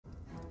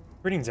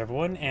Greetings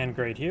everyone, and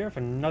Great here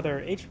for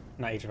another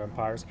not Age of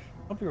Empires,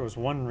 Heroes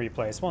 1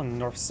 replay. Spawn on the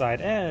north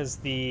side as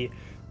the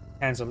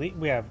Panzer Elite,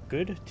 we have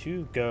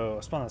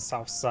GoodToGo. Spawn on the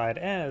south side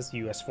as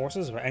US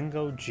forces of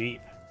AngoJeep.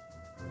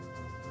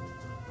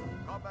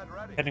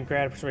 Heading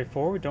grad push way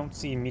forward, we don't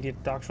see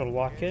immediate doctrinal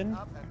lock-in.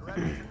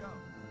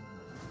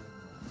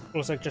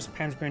 Looks like just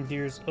Panzer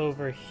Grenadiers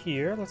over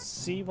here. Let's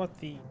see what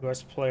the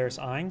US player is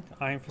eyeing.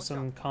 Eyeing for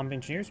some combat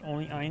engineers,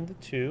 only eyeing the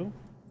two.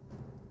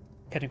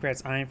 Heading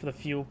eyeing for the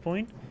fuel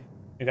point.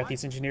 We got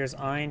these engineers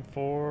eyeing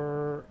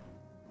for...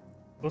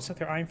 Looks like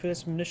they're eyeing for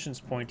this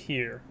munitions point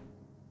here.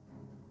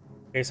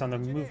 Based on the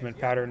movement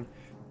pattern.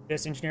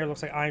 This engineer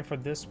looks like eyeing for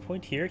this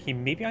point here. He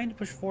may be eyeing to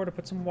push forward to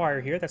put some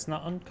wire here. That's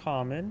not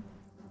uncommon.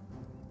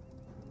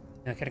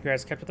 Now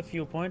Catagrad's kept at the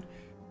fuel point.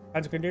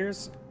 Panzer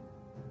Grenadiers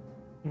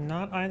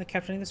not eyeing to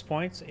capture any of this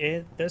point.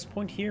 This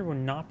point here will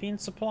not be in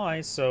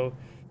supplies, so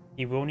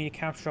he will need to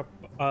capture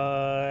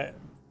up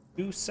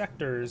two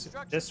sectors,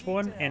 this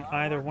one and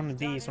either one of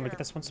these. When we get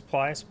this one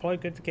supply, it's probably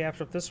good to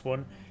capture up this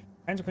one.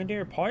 Panzer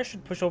Grenadier probably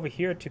should push over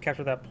here to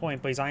capture that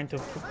point, but he's eyeing to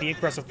be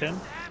aggressive with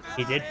him.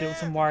 He did build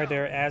some wire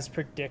there as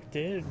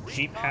predicted.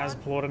 Jeep has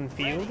blood on the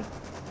field.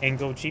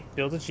 AngoJeep,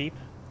 build a Jeep.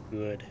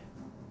 Good.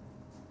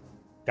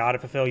 Gotta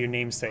fulfill your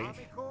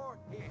namesake.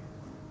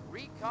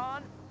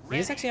 He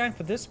is actually eyeing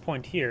for this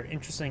point here,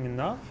 interesting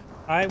enough.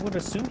 I would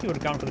assume he would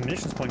have gone for the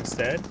munitions point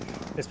instead.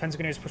 This Panzer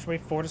Grenadier is pushed away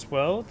forward as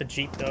well. The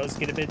Jeep does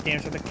get a bit of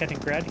damage on the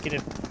Kettengrad to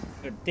get a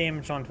good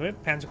damage onto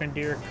it. Panzer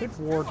Grenadier could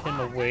ward him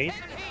away.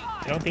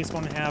 I don't think he's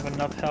going to have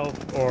enough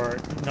health or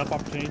enough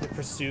opportunity to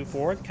pursue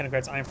forward.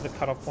 Kettengrad's eyeing for the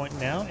cutoff point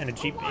now, and the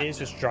Jeep is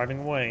just driving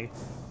away.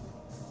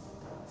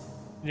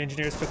 The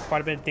engineers took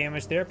quite a bit of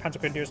damage there. Panzer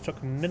Grenadiers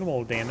took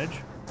minimal damage.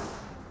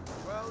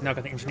 Now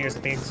got the engineers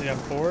advancing up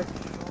forward.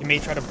 He may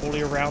try to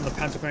bully around the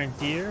Panzer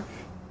Grenadier,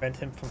 prevent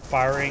him from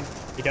firing.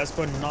 He does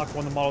go and knock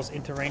one of the models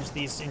into range of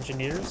these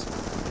engineers.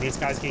 And these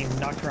guys getting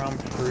knocked around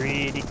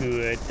pretty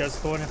good. Does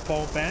go in and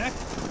fall back.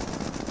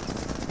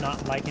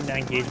 Not liking that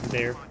engagement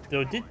there.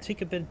 Though it did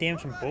take a bit of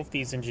damage from both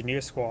these engineer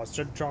squads.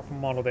 Should drop a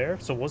model there,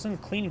 so it wasn't a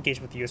clean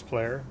engagement with the US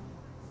player.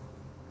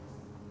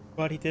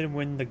 But he did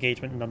win the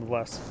engagement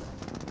nonetheless.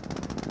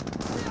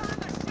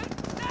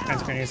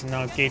 Panzer Grenadiers are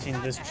now engaging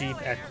this Jeep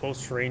at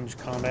close range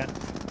combat.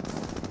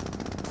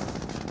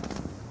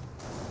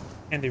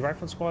 And the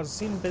Rifleman squad has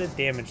seen a bit of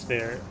damage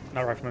there.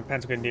 Not Rifleman,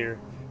 Panzer Grenadier.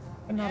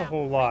 But not a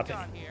whole lot.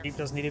 Jeep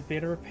does need a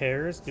bit of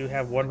repairs. Do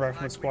have one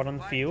Rifleman squad on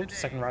the field.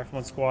 Second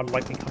Rifleman squad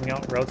likely coming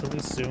out relatively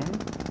soon.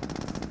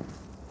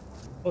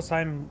 Most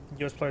time,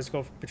 US players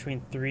go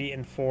between 3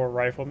 and 4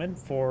 Riflemen.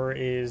 4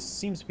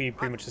 seems to be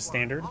pretty much the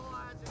standard.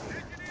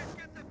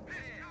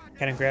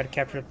 Kaliningrad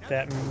captured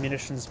that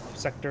munitions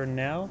sector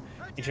now.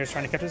 He's just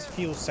trying to capture his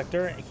fuel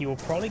sector. He will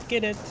probably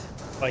get it,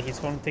 but he's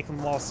going to take some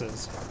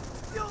losses.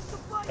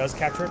 Does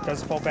capture it,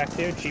 does fall back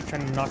there. Jeep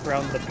trying to knock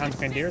around the Panzer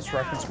Grenadiers.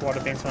 Rifleman squad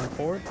advancing on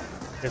forward.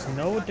 There's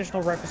no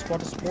additional Rifleman squad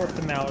to support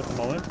them out at the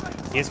moment.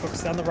 He is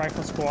focused on the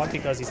Rifleman squad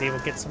because he's able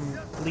to get some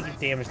bleed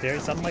damage there.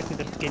 He's unlikely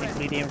to get any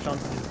bleed damage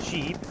onto the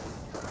Jeep.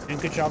 Doing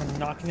a good job of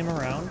knocking him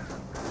around.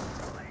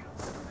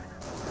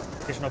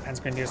 Additional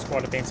Panzer Grenadier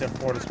squad advancing on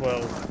forward as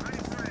well.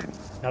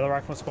 Another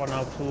Rifleman squad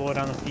now deployed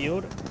on the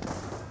field.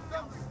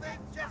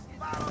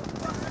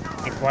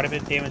 And quite a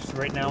bit of damage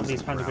right now.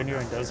 These Panzer Grenadier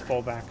and does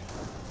fall back.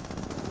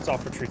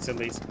 Soft retreats at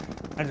least.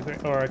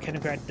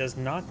 Kettengrad does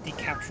not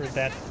decapture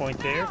that point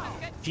there.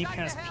 Jeep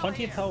has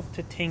plenty of health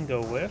to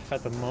tango with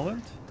at the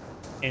moment.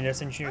 And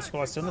this engineer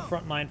squad is still in the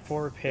front line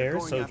for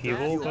repairs, so he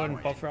will go ahead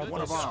and buffer out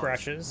those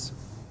scratches.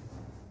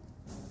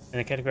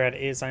 And the Kettengrad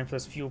is eyeing for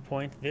this fuel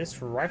point.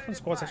 This Rifleman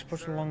squad is actually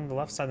pushing along the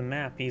left side of the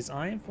map. He's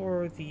eyeing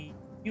for the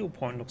fuel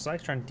point, looks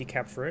like, trying to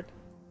decapture it.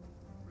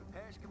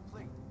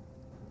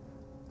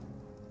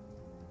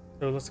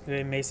 So it looks like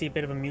they may see a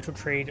bit of a mutual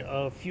trade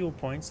of fuel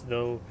points,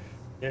 though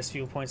this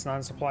fuel point's not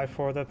in supply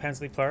for the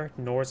Panzer Elite player,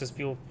 nor is this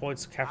fuel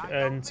points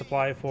in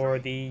supply for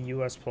the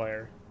US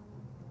player.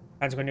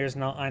 Panzer Grenadiers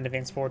now eyeing to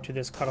advance forward to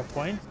this cutoff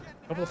point.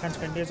 A couple of Panzer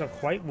Grenadiers are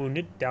quite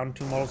wounded, down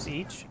 2 models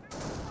each.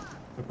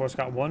 Of course,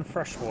 got one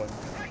fresh one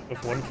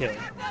with 1 kill.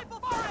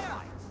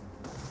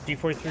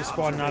 G43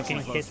 squad now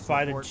getting hit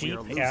by the Jeep,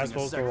 as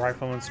well as the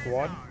Rifleman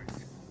squad.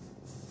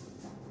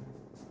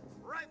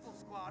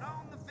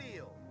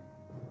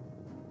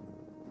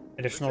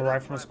 Additional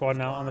Rifleman squad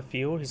now on the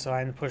field. He's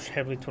trying to push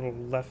heavily to the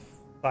left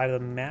side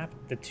of the map.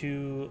 The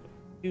two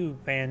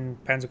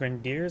Panzer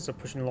Grenadiers are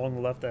pushing along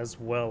the left as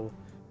well.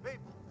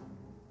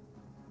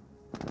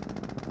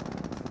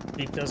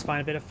 Jeep does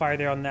find a bit of fire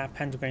there on that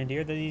Panzer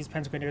Grenadier. These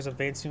Panzer Grenadiers are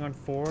advancing on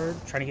forward,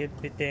 trying to get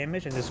a bit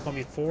damage, and there's going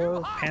to be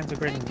 4 Panzer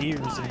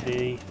Grenadiers in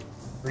the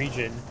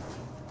region.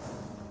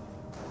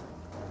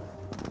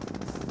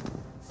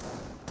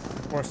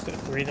 Of course,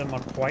 3 of them are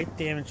quite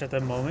damaged at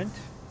the moment.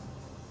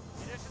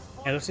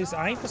 And looks like he's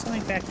eyeing for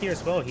something back here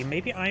as well. He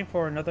may be eyeing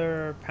for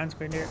another Panzer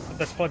Grenadier.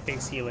 That's probably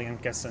base healing, I'm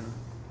guessing.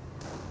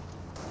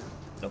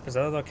 Nope, there's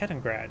another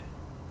Kettengrad.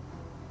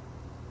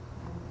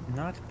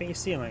 Not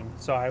base healing,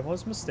 so I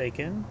was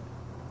mistaken.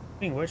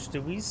 Speaking of which,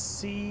 do we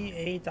see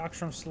a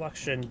doctrinal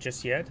selection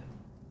just yet?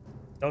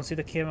 Don't see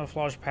the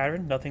camouflage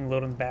pattern, nothing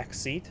loaded in the back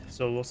seat,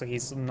 so it looks like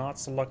he's not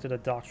selected a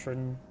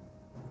doctrine.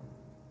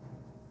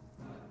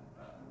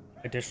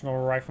 Additional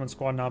rifleman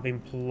squad now being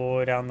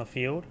deployed out in the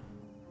field.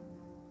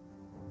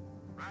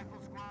 Rifle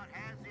squad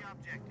has the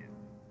objective.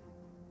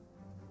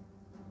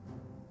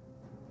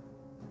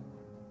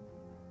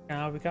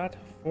 Now we got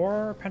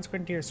 4 Panzer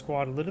Grenadier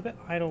squad, a little bit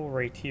idle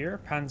right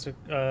here. Panzer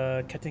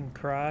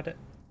Kettenkrad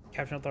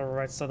capturing on the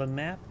right side of the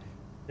map.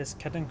 This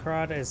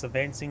Kettenkrad is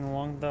advancing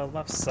along the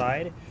left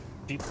side.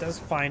 Jeep does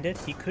find it.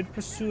 He could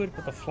pursue it,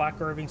 but the flak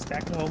Irvings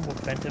back at home will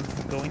prevent him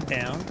from going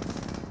down.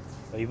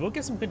 But he will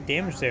get some good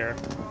damage there.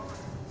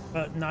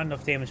 But not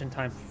enough damage in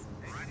time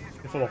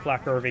before the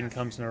flak Irving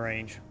comes in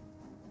range.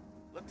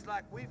 Looks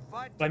like we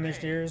fight Flame today.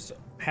 engineers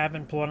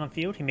haven't pulled on the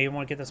field. He may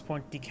want to get this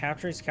point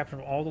decaptured. He's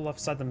captured all the left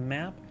side of the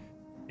map.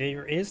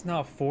 There is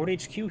now a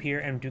forward HQ here,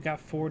 and we do got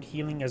forward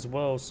healing as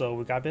well, so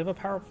we got a bit of a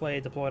power play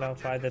deployed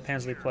out by the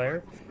Panzer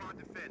player.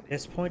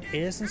 This point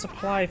is in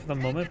supply for the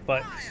moment,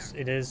 but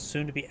it is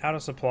soon to be out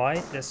of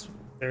supply.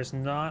 There's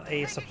not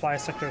a supply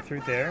sector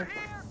through there.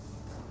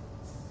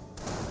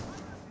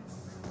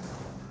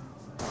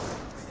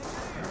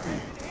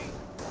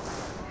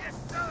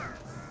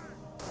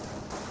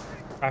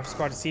 Rifle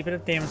squad to see a bit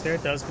of damage there.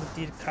 It does get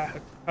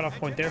the cut-off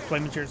point there.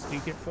 Flame engineers do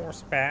get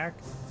forced back.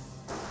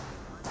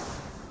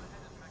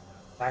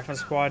 Rifle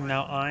squad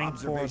now eyeing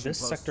for this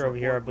sector over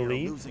here, I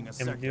believe.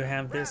 And we do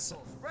have this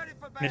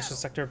miniature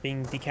sector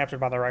being decaptured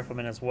by the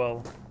riflemen as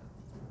well.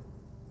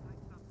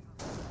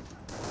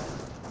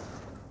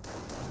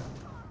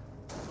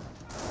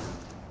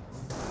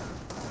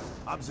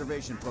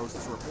 Observation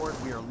posts report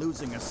we are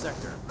losing a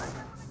sector.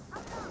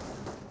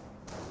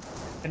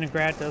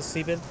 Leningrad does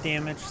see a bit of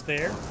damage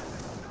there.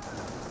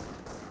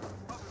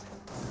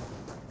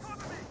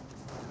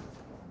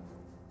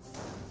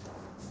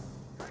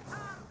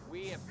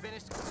 We have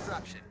finished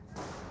construction.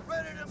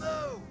 Ready to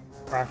move.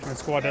 Rifleman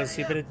squad does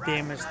see a bit of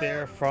damage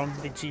there from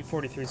the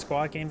G43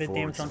 squad, getting a bit of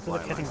damage onto the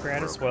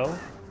Kettengrad as well.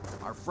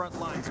 Our front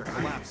lines are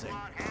collapsing.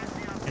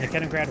 And the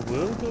Kettengrad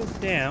will go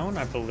down,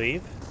 I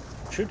believe.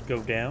 Should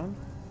go down.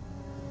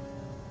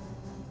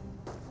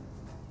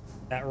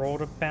 That roll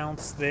to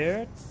bounce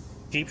there.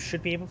 Jeep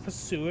should be able to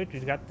pursue it.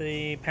 We've got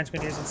the Panzer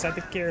Grenadiers inside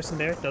the garrison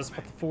there. It does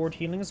put the forward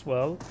healing as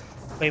well.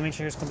 Flame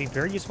Engineers can be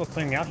very useful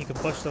clearing out. He could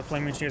push the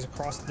Flame Engineers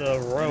across the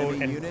road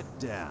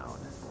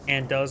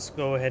and does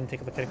go ahead and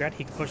take up the Kettengrad.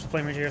 He can push the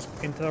Flame Engineers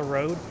into the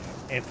road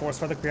and force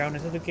further ground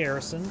into the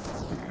garrison.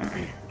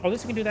 Or at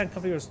least he can do that in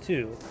Company Heroes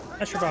 2.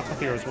 Not sure about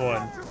Company Heroes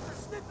 1.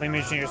 Flame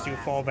Engineers do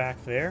fall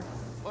back there.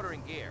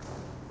 Ordering gear.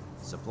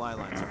 Supply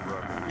lines are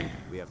broken.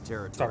 We have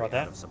Sorry territory about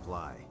that. out of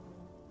supply.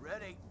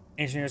 Ready.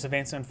 Engineers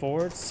advancing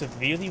forward,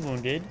 severely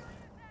wounded.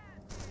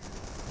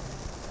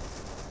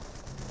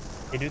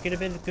 They do get a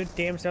bit of good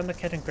damage down the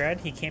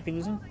Kettengrad. He can't be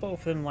losing both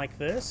of them like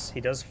this.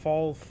 He does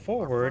fall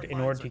forward in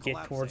order to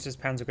get towards his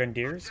Panzer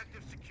Grenadiers.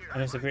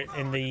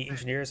 And the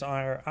engineers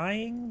are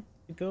eyeing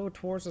to go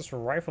towards this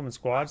rifleman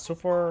squad. So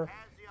far,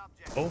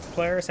 both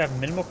players have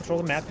minimal control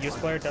of the map. The US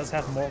player does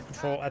have more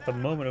control at the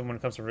moment when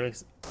it comes to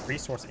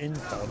resource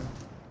income.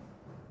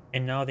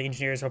 And now the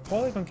engineers are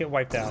probably going to get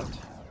wiped out.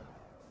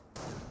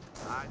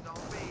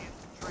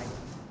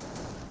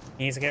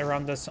 He needs to get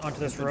around onto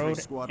this road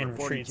and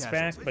retreats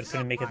back, but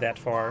couldn't make it that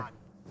far.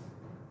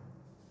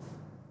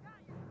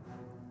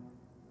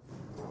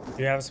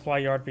 We have a supply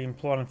yard being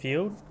plotted on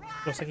field.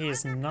 Looks like he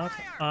is not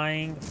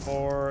eyeing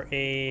for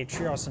a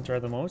triage center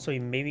at the moment, so he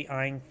may be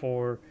eyeing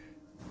for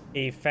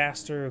a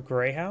faster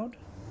Greyhound.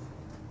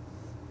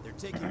 They're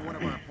taking one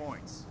of our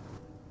points.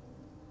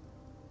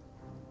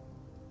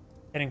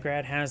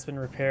 Leningrad has been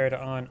repaired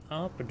on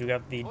up. We do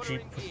have the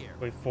Jeep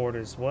way forward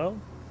as well.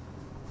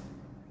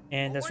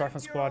 And this rifle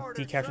squad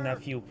decapturing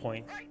that fuel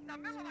point.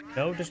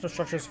 No additional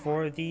structures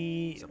for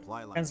the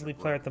Hensley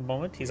player at the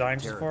moment. He's eyeing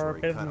just for a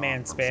bit of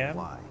man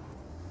spam.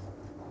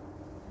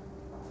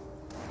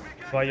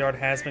 Supply yard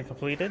has been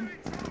completed.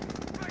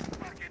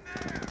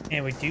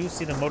 And we do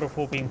see the motor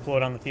pool being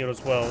deployed on the field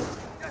as well.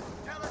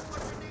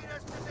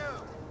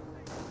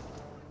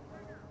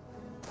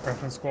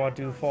 Rifleman squad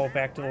do fall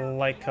back to the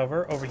light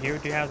cover. Over here we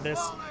do have this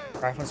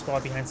rifleman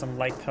squad behind some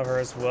light cover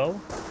as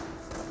well.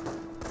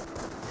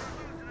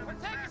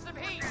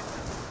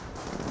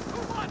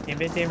 A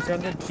bit damage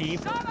on the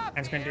Jeep,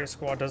 and Grenadier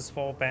squad does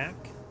fall back.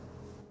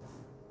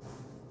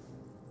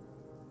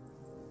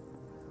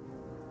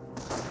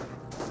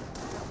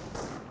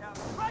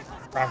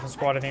 Rifle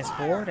squad advances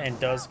forward and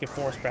does get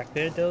forced back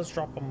there. It does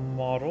drop a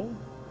model.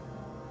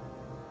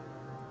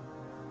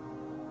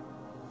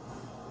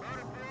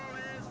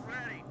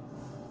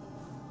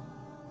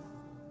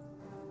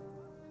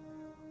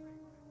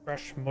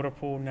 Fresh motor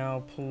pool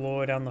now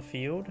deployed on the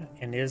field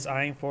and is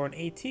eyeing for an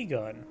AT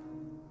gun,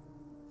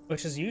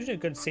 which is usually a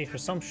good safe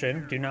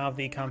assumption. Do not have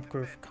the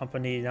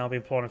company now be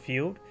deployed on the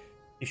field.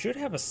 You should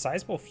have a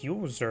sizable fuel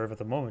reserve at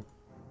the moment.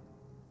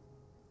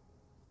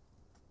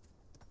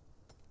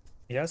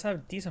 He does have a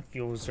decent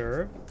fuel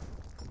reserve.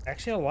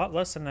 Actually, a lot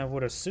less than I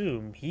would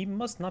assume. He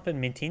must not have been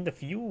maintaining the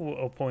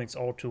fuel points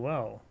all too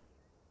well.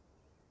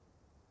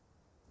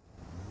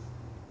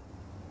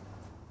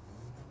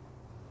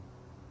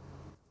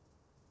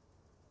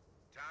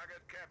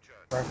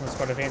 Rifleman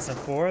squad advancing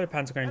forward. The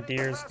Panzer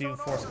Grenadiers do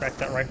force back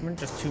that rifleman.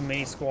 Just too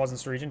many squads in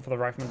this region for the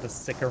rifleman to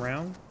stick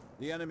around.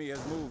 The enemy has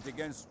moved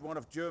against one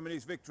of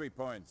Germany's victory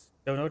points.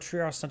 So no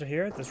triage center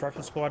here. This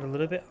rifleman squad a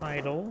little bit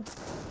idle. And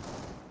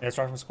this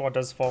rifleman squad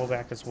does fall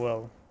back as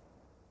well.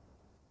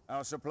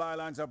 Our supply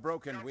lines are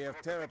broken. We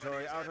have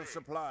territory out of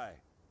supply.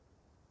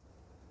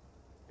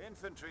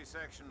 Infantry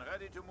section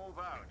ready to move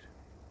out.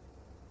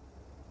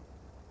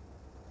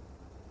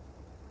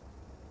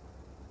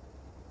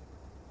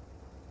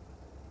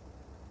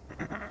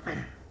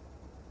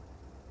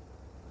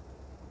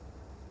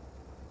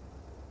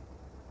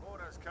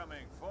 Orders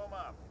coming. Form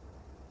up.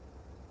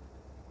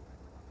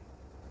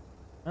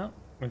 Well,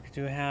 we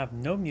do have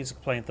no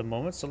music playing at the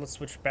moment, so let's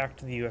switch back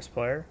to the US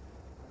player.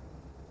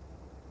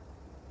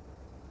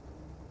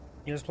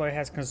 US player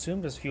has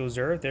consumed his fuel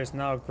reserve. There's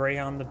now a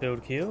Greyhound in the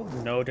build queue.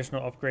 No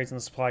additional upgrades in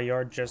the supply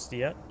yard just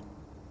yet.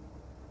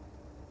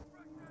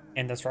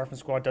 And this rifleman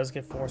squad does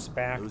get forced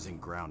back Losing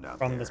ground out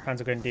from there. this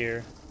Panzer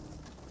Grenadier.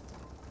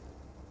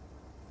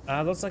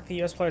 Looks like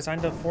the US player is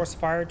signed up force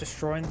fire,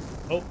 destroying...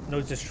 Oh,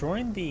 no,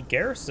 destroying the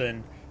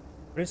garrison.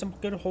 Putting some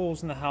good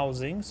holes in the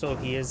housing, so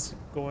he is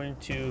going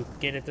to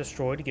get it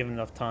destroyed to give him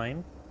enough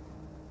time.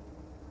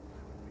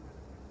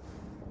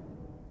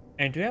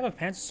 And do we have a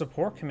Panzer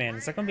support command?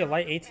 Is that going to be a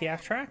light AT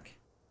half-track?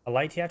 A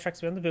light AT half-track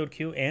to be on the build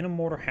queue, and a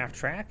mortar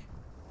half-track.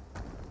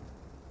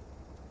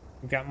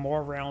 We've got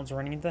more rounds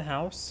running into the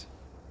house.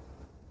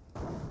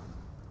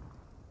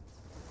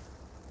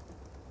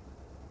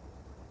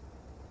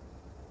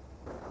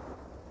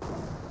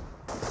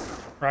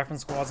 Rifleman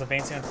squad's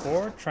advancing on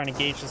forward, trying to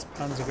gauge this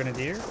Panzer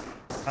Grenadier.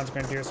 Panzer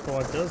Grenadier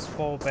squad does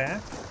fall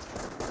back.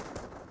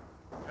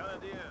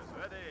 Grenadiers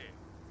ready.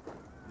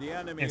 The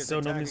enemy And is still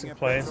no attacking music a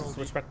plays. patrol Let's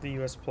switch back to the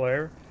US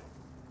player.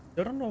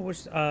 Still don't know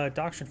which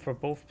doctrine for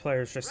both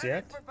players just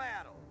yet.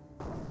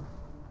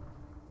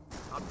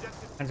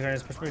 Panzer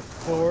Grenadiers push way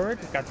forward.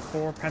 We've got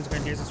 4 Panzer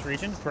Grenadiers in this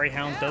region.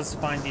 Greyhound does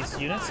find these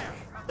units.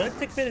 Does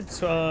take a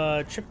bit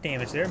of chip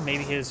damage there.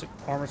 Maybe his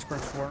armor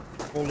sprints weren't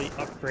fully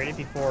upgraded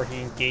before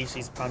he engaged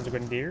these Panzer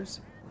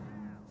Grenadiers.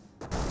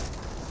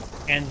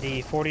 And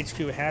the 40 HQ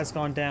has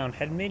gone down.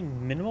 Had made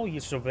minimal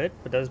use of it,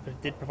 but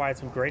did provide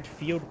some great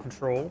field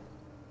control.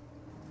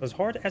 It was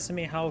hard to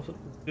estimate how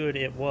good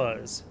it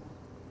was.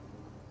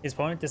 His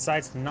opponent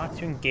decides not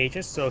to engage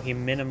it, so he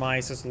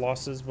minimizes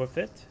losses with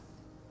it.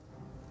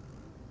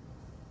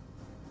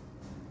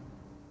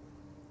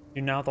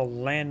 Now the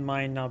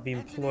landmine now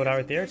being deployed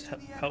out there to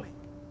help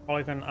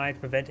Polygon Eye to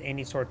prevent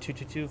any sort of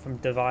 222 from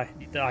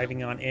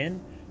diving on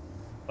in.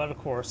 But of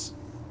course,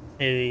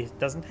 he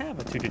doesn't have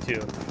a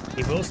 222.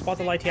 He will spot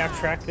the light half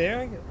track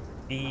there.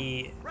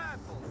 The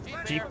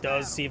Jeep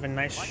does receive a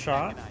nice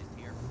shot.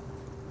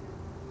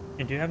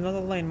 And do have another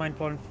landmine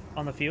put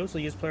on the field, so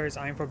use player is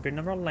eyeing for a good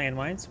number of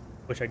landmines,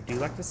 which I do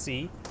like to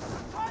see.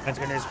 Panzer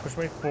Grenadiers push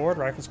way forward.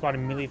 Rifle squad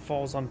immediately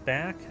falls on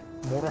back.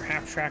 Mortar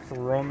half track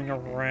roaming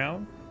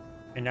around.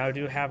 And now we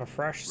do have a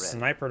fresh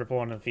sniper deploy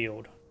on the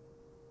field.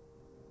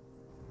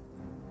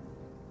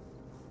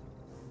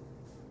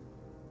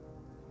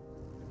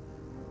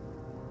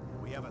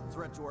 We have a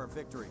threat to our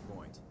victory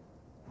point.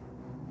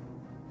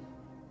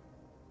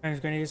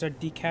 Panzer Grenadiers are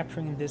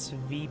decapturing this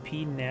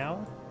VP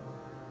now.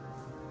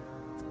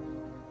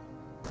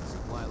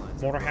 Supply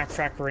lines Mortar half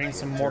track raiding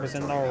some mortars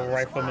in the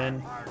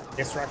riflemen.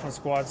 This rifleman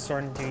squad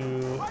starting to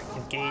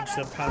engage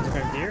the Panzer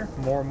Grenadier.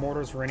 More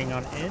mortars raining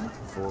on in.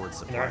 forward And the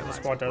supply rifleman lines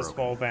squad does broken.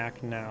 fall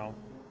back now.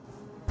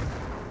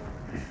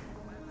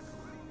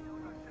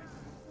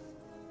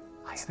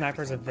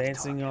 Snipers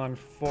advancing on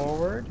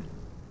forward.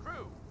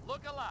 Crew,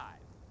 look alive.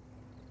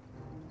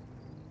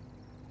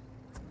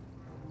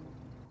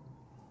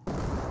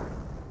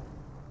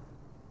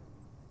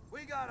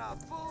 We got a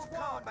full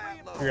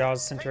combat load. Triage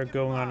center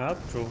going on up,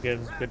 which will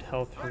give us good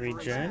health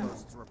regen.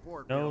 Posts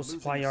report we are No losing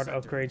supply a yard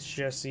sector. upgrades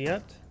just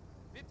yet.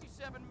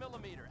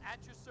 57mm at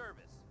your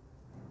service.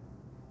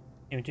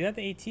 And we do have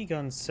the AT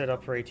gun set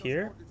up right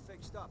here.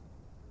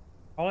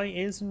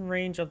 Ollie is in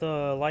range of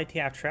the light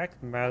half track,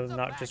 rather than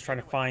not just trying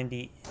to find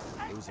the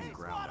Losing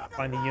ground out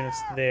there.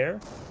 units there.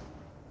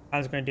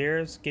 Panzer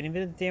Grenadiers getting a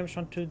bit of damage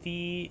onto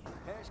the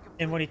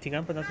M1 AT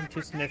gun, but nothing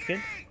too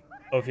significant.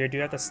 Over here, do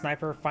have the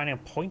sniper finding a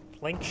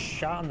point-blank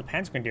shot on the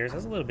Panzer Grenadiers.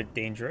 That's a little bit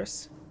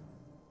dangerous.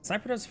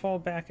 Sniper does fall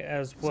back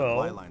as Supply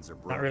well. lines are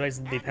broken. Not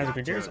realizing the Panzer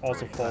Grenadiers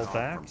also fall Cut off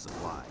back. from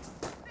supply.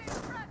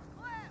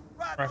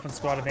 Rifleman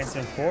squad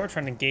advancing forward,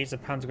 trying to engage the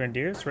Panzer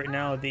Grenadiers. Right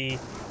now, the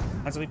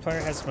Panzer League player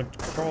has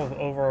control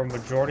over a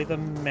majority of the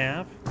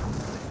map.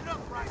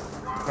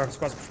 Rifleman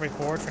squad's pushing way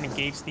forward, trying to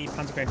engage the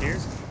Panzer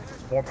Grenadiers.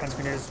 More Panzer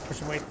Grenadiers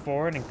pushing way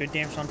forward, and good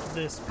damage onto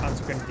this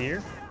Panzer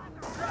Grenadier.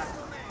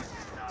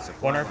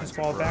 Supply One Rifleman lines are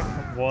squad back,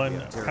 broken. one We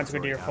have Panzer territory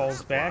Grenadier out of falls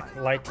supply. back.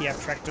 Light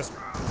TF track just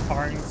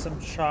firing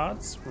some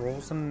shots,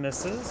 rolls and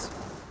misses.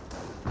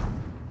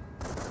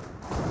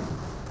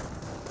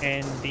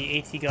 And the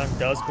AT gun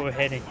does go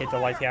ahead and hit the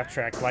light TF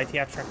track. Light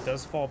TF track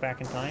does fall back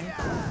in time.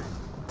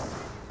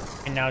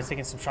 And now he's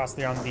taking some shots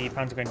there on the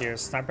Panzer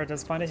Grenadiers. Sniper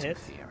does find a hit.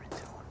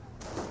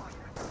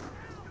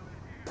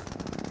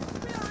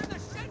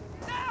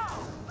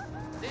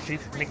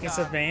 AngoJeep making its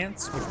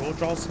advance, which will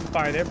draw some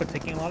fire there, but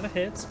taking a lot of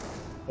hits.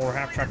 Or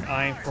half-track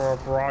eyeing for a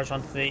barrage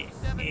onto the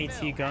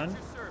AT gun.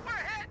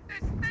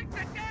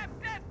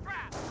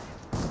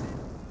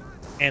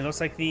 And it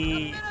looks like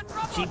the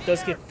Jeep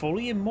does get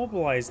fully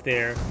immobilized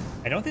there.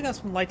 I don't think that's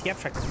from light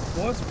half-track.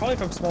 Well, it's probably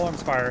from small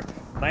arms fire.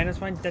 Light arms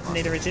fire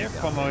detonator right there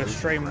from a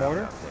stray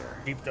mortar.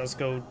 Jeep does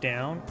go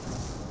down.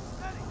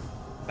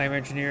 Flame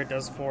engineer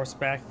does force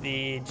back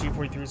the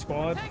G43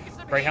 squad.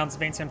 Greyhound's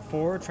advancing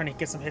forward, trying to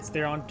get some hits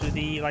there onto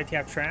the light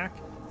half-track.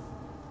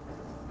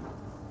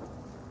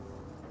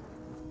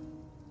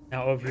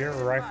 Now over here,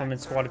 a rifleman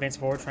squad advancing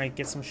forward, trying to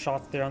get some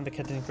shots there on the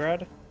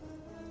Kettengrad.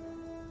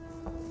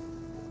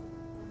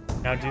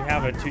 Now do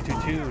have a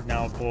 222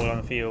 now pulled on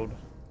the field.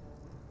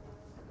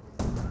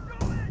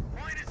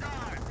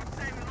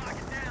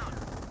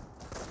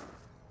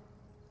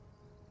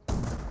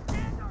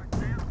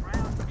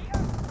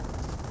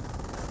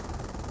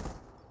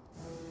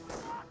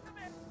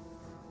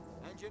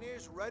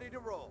 Engineers ready to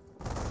roll.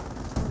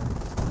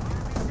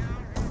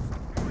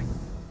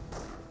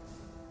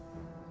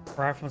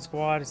 Rifleman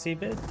squad, see a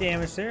bit of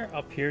damage there.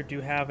 Up here do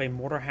have a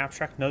mortar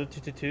half-track, another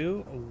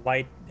 222,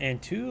 light,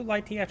 and 2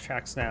 light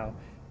half-tracks now.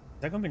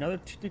 Is that going to be another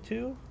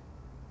 222?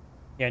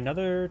 Yeah,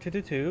 another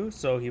 222.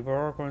 So here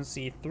we're going to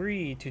see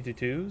 3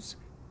 222s.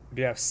 We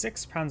do have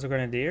 6 Panzer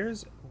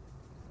Grenadiers,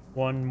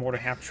 1 mortar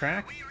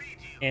half-track,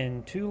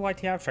 and 2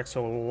 light half-tracks.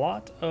 So a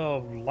lot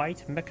of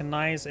light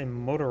mechanized and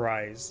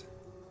motorized.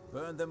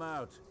 Burn them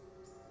out.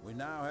 We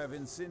now have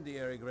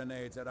incendiary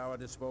grenades at our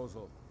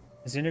disposal.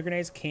 Incendiary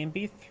grenades can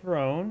be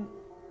thrown.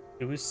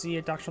 Do we see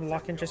a doctrinal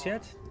lock-in just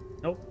yet?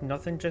 Nope,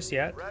 nothing just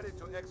yet. Ready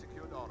to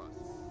execute orders.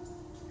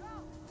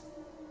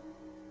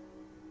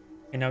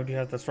 And now we do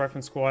have this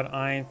rifleman squad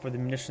eyeing for the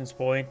munitions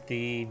point.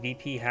 The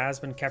VP has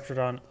been captured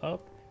on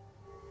up.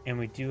 And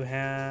we do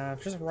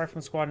have just a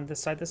rifleman squad on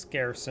this side, this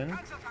garrison.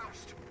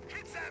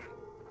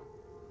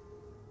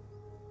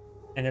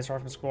 And this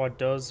rifleman squad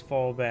does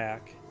fall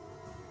back.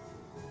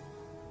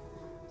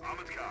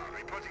 Armored car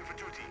reporting for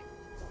duty.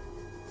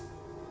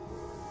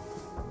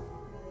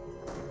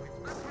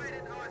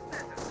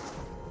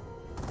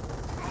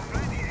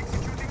 Already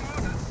executing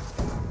orders.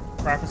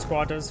 Rifleman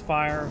squad does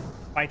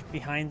fight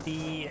behind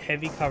the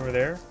heavy cover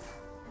there.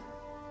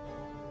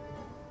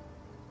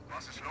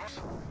 Was ist los?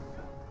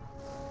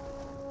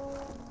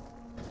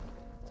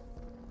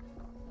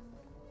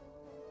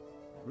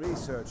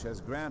 Research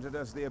has granted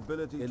us the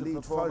ability to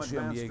perform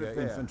advanced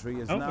repair. Infantry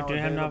is Oh, now we do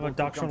have available a for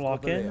doctrinal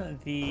comfortable lock-in. air.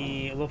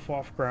 The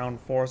Luftwaffe ground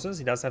forces.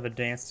 He does have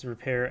advanced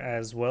repair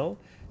as well.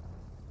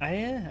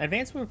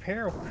 Advanced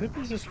repair could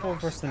be useful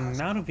versus the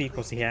amount of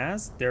vehicles he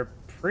has. They're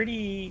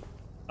pretty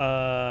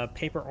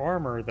paper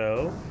armor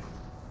though,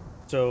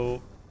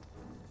 so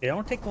they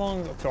don't take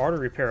long to auto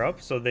repair up.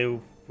 So they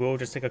will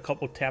just take a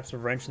couple taps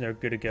of wrench and they're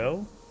good to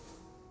go.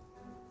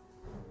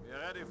 Be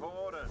ready for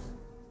orders.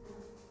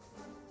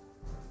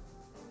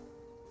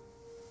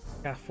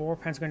 Got 4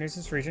 Panzer Grenadiers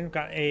in this region.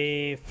 Got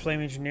a flame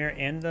engineer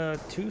and the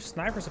 2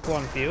 snipers up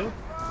on the field.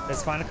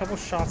 Let's find a couple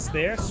shots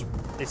there.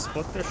 They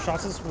split their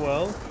shots as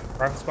well.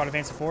 Rifle squad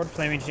advancing forward.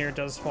 Flame engineer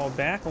does fall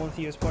back. Only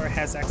the US player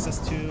has access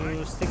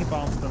to sticky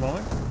bombs at the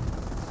moment.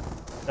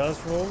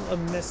 Does roll a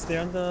miss there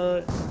on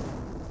the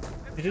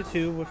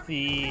 222 with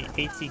the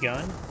AT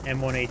gun,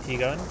 M1 AT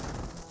gun.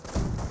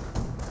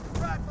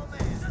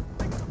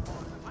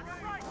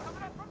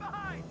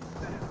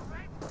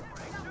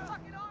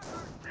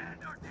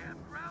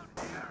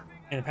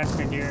 And the Panzer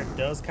Grenadier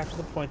does capture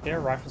the point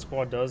there. Rifle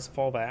squad does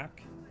fall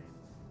back.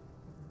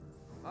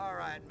 All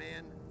right,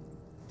 men.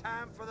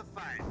 Time for the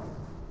fight.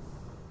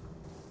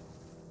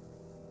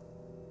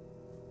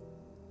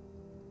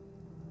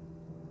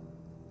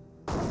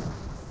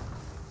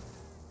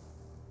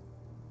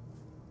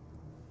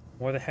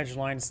 More the hedge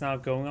line is now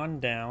going on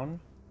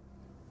down.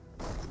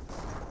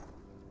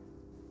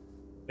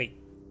 Wait.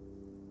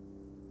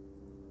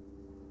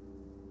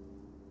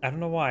 I don't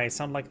know why. It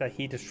sounded like that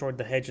he destroyed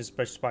the hedges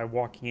just by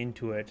walking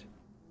into it.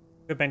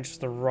 Could have been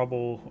just the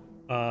rubble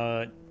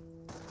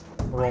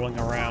rolling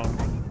around.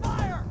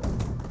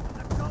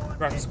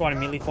 Rifle squad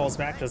immediately falls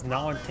back. Does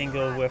not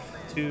entangle with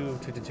 2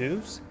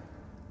 222s.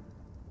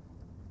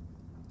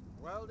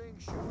 Welding,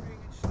 shooting,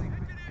 and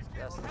sleeping.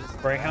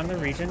 Greyhound in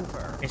the region.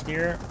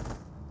 Engineer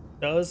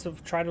does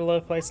try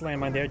to place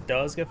landmine there.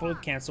 Does get fully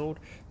cancelled.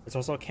 There's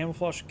also a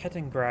camouflage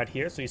Kettengrad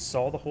here, so you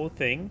saw the whole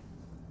thing.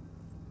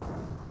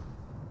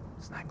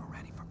 Sniper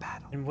ready for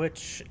battle. In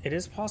which it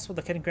is possible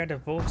the Kettengrad to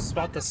both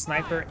spot the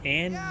sniper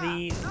and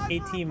the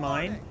AT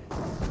mine.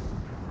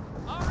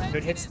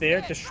 Good hits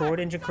there,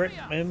 destroyed engine crit,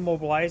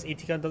 immobilized.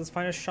 AT gun does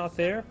find a shot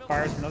there,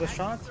 fires another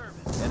shot.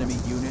 Enemy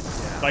unit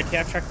down. Light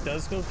cap track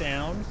does go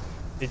down.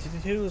 The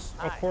 222 is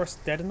of course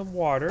dead in the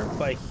water,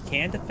 but he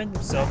can defend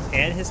himself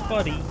and his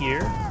buddy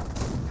here.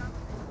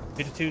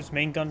 222's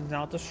main gun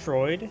now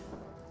destroyed.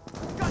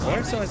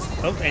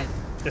 Oh, and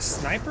the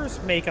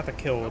snipers may got the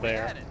kill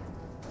there.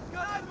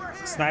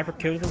 Sniper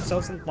killed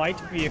themselves in light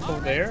vehicle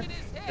there.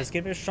 Let's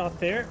give it a shot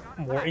there.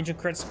 More engine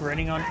crits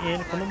raining on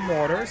in from the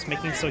mortars,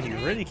 making it so he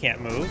really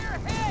can't move.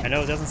 I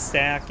know it doesn't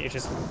stack, it's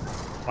just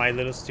my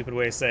little stupid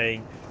way of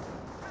saying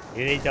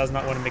he does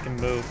not want to make a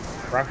move.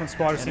 Rifle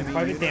squad is doing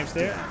quite a bit of damage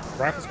there.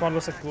 Rifle squad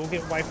looks like we'll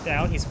get wiped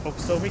out. He's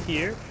focused over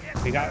here.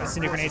 We got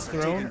incendiary grenades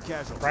thrown.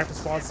 Rifle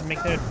squad's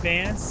making an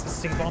advance.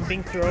 Stick bomb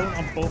being thrown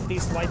on both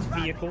these light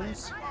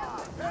vehicles.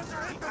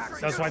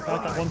 Does wipe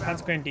out that one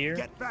Panzer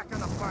Grenadier.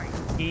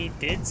 He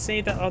did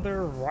say the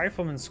other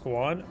rifleman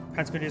squad,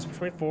 Panzer Grenadiers push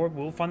way forward,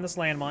 will find this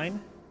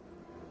landmine.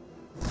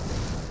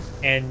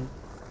 And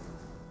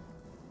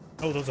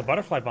oh, those are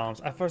butterfly bombs.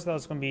 At first I thought it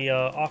was going to be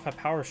off a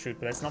power shoot,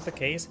 but that's not the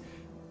case.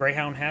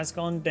 Greyhound has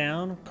gone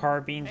down.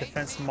 Carbine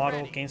defense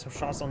model gains some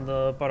shots on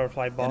the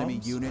butterfly bombs. Enemy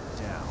unit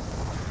down.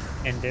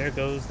 And there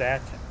goes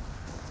that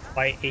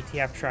light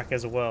ATF track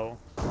as well.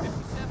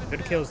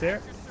 Good kills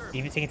there.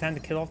 Even taking time to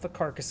kill off the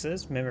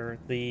carcasses. Remember,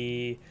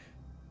 the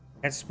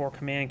Transport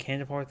Command can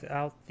deport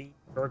out the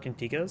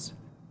Bergantigas.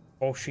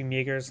 Bolshevik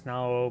Jaegers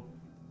now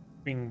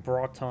being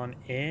brought on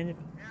in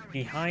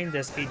behind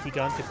this AT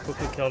gun to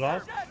quickly kill it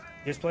off.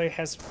 This player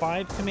has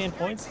 5 command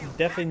points. He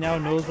definitely now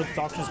knows what the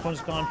doctrine's point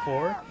has gone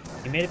for.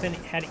 He may have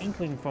had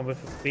inkling from it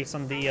based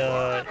on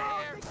the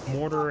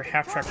mortar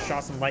half-track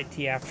shots and light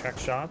T half-track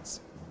shots.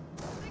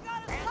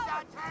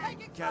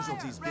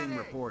 Casualties being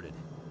reported.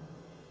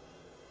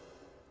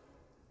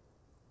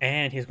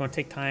 And he's going to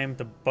take time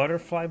to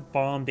butterfly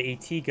bomb the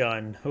AT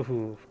gun.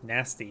 Ooh,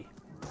 nasty.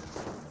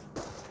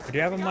 We do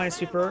have a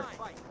minesweeper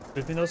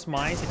sweeping those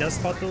mines. He does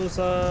spot those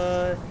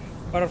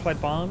butterfly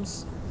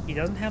bombs. He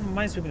doesn't have a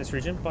minesweeper in this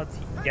region, but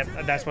yeah,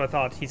 that's what I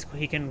thought.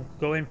 He can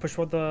go in and push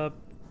for the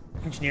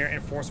engineer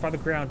and force fire the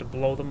ground to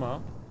blow them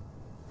up.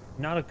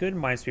 Not a good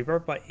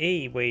minesweeper, but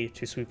a way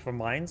to sweep for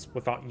mines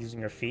without using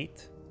your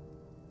feet.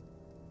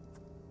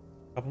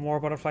 A couple more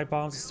butterfly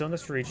bombs still in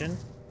this region.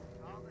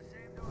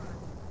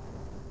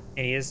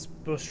 And he is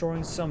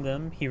destroying some of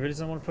them. He really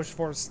doesn't want to push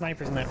forward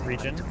snipers in that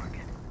region.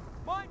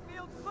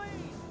 Minefield clean.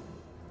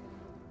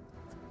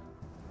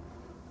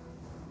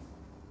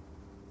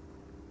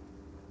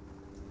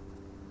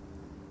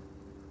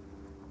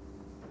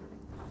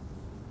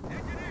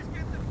 Engineers,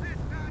 get the piss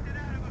pounded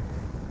out of them.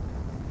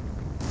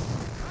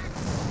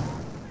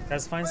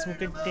 Does find some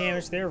good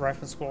damage there.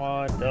 Rifle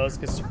squad does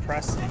get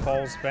suppressed and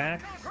falls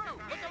back.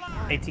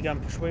 AT gun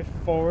push way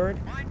forward.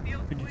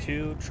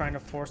 2 trying to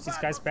force these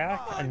guys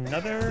back.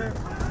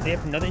 They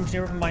have another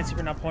engineer with a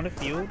minesweeper now pulling the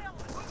field.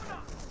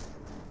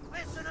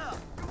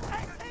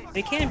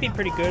 They can be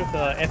pretty good with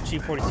the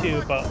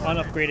FG-42, but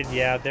unupgraded,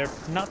 yeah, they're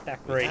not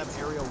that great. Have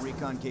aerial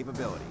recon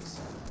capabilities.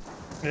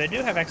 They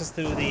do have access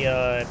to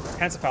the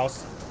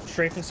Panzerfaust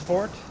strafing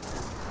support.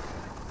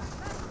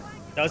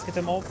 Does get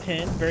them all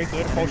pinned. Very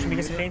good. Bolshevik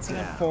is advancing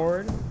them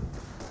forward.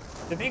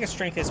 The biggest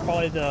strength is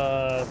probably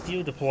the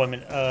field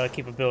deployment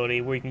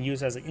capability, where you can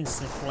use as an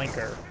instant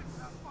flanker.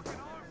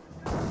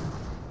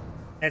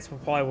 That's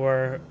probably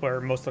where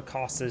most of the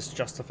cost is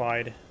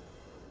justified,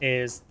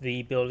 is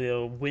the ability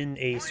to win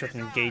a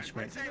certain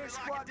engagement.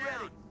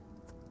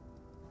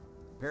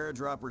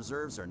 Paradrop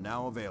reserves are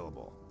now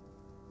available.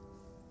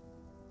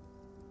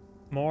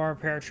 More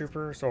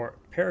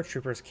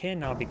paratroopers can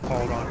now be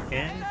called on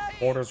in.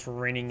 Orders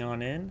raining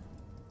on in.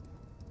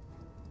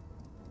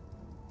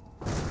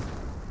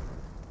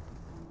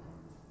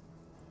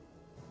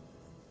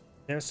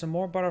 There's some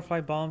more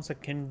butterfly bombs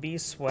that can be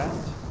swept.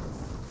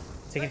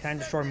 Taking time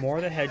to destroy more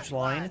of the hedge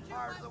line.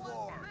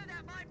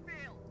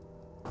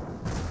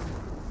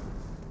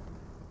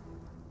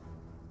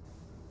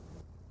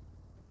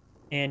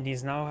 And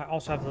he's now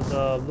also have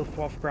the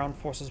Luftwaffe ground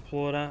forces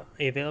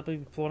available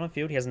deployed on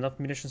field. He has enough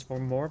munitions for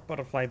more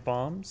butterfly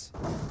bombs.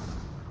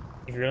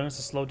 If he really wants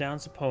to slow down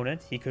his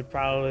opponent, he could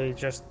probably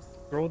just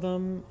throw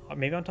them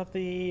maybe on top of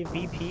the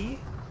VP.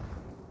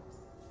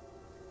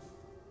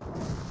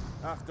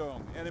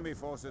 Achtung, enemy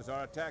forces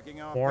are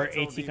attacking our More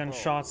petrol AT gun depot.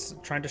 shots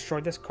trying to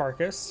destroy this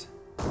carcass.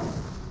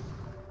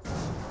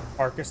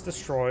 Carcass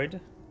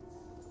destroyed.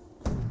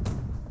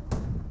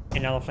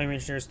 And now the flame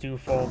engineers do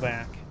fall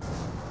back.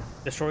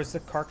 Destroys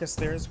the carcass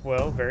there as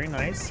well. Very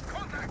nice.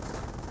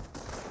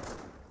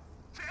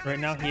 Right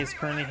now he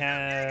currently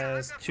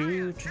has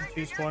 2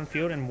 1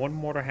 field and 1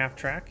 mortar half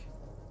track.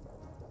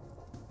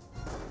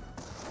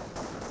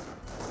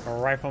 Our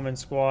rifleman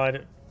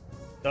squad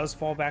does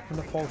fall back from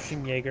the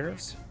Bolshevik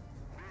Jaegers.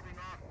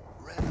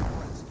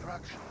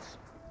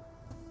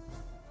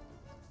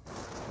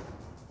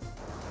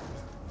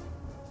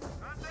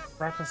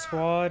 Rifle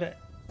squad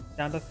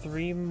down to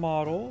 3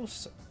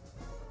 models.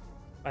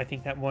 I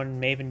think that one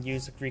may have been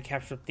used to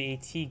recapture the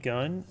AT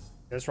gun.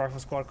 This rifle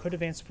squad could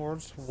advance forward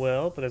as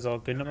well, but there's a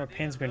good number of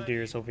Panzer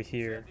Grenadiers over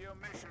here.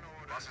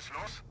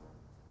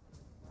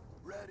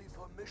 Ready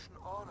for mission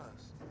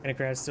orders.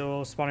 Penegrad's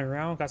still spawning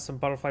around. Got some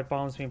butterfly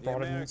bombs being The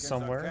brought in Americans are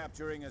somewhere.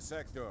 capturing a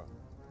sector.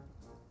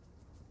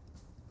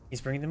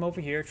 He's bringing them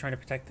over here, trying to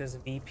protect this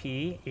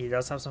VP. He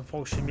does have some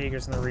Bolshevik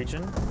Jaegers in the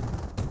region.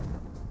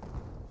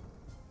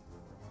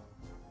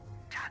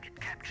 Target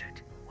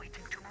captured.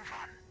 Waiting to move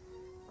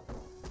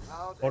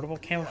on. Multiple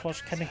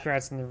camouflage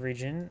Penegrads in the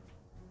region.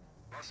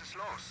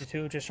 The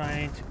 2 just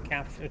trying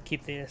to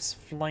keep this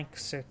flank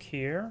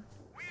secure.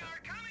 We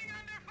are coming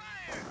under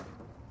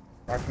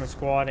fire. Rifleman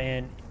squad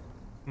and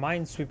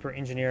minesweeper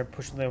engineer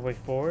pushing their way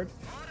forward.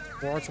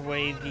 Wards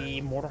away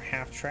the mortar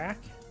half-track.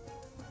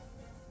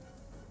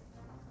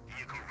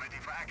 Vehicle ready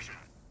for action.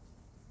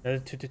 Another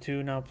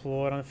 222 now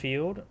deployed on the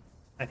field.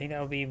 I think that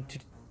will be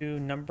 222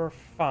 number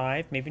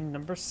 5, maybe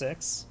number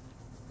 6.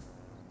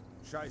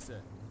 Scheiße.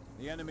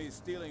 The enemy is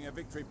stealing a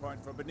victory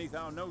point from beneath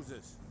our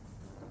noses.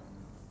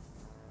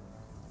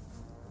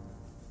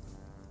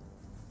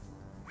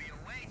 We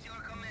await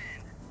your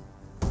command.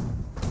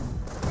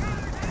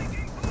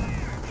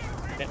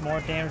 Bit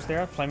more damage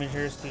there.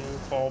 Flamingers do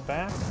fall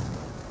back.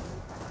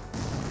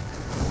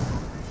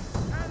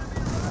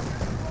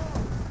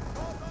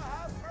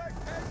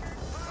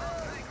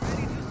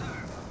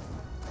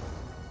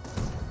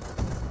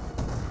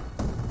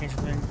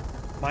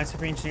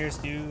 Minesweeper engineers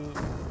do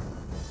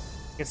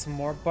get some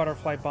more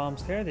butterfly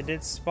bombs there. They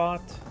did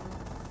spot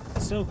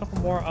still a couple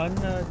more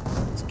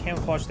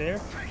camouflage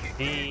there.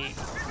 The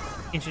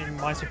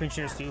minesweeper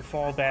engineers do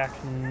fall back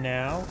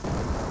now.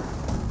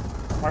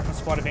 Rifleman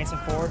squad advancing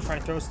forward, trying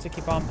to throw a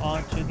sticky bomb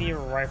onto the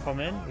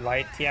rifleman.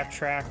 Light TF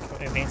track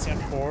advancing on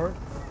forward.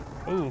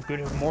 Ooh,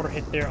 good mortar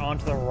hit there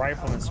onto the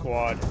rifleman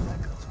squad.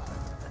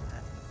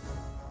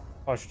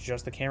 Oh, it's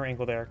just the camera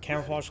angle there.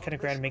 Camouflage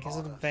Kettengrad making his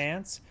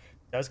advance.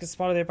 Does get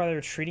spotted there by the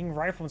retreating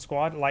rifleman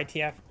squad. Light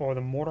TF or the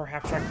mortar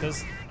half track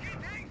does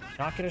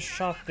not get a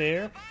shot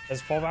there.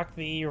 Does fall back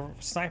the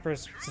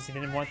snipers since he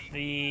didn't want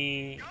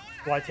the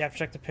light TF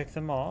track to pick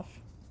them off.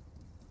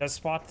 Does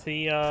spot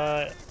the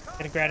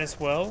Kettengrad as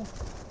well.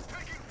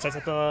 Sets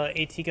up the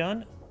AT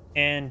gun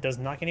and does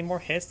not get any more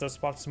hits. Does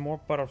spot some more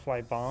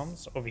butterfly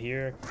bombs over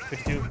here.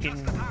 52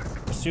 getting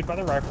pursued by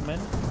the rifleman.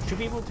 Should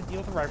be able to deal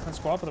with the rifleman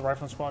squad, but the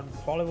rifleman squad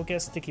probably will get a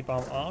sticky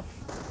bomb off.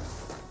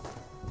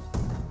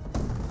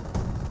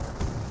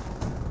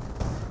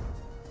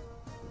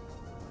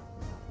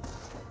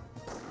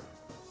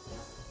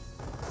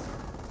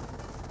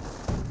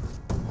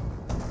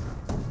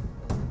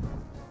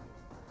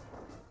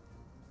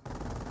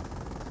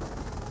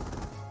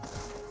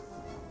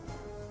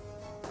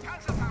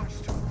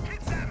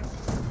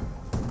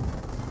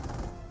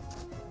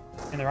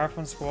 And the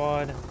rifleman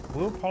squad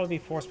will probably be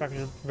forced back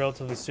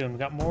relatively soon. We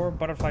got more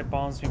butterfly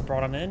bombs being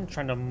brought on in,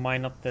 trying to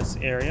mine up this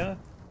area.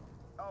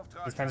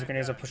 These Panzer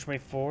grenades are pushing way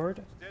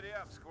forward. Steady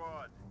up,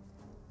 squad.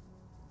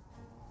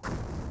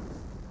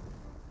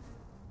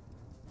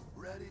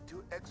 Ready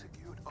to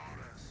execute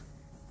orders.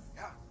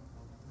 Yeah.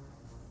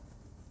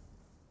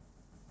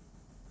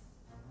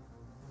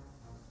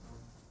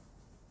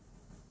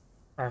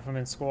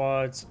 Rifleman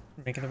squads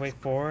making their way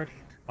forward.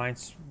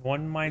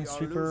 One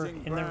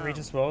minesweeper in the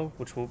region as well,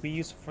 which will be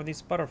used for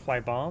these butterfly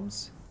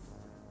bombs.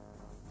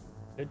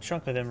 Good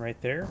chunk of them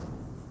right there.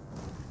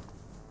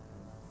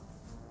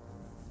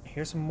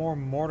 Here's some more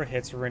mortar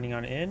hits raining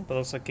on in, but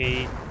looks like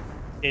he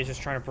is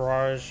just trying to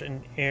barrage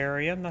an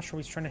area. I'm not sure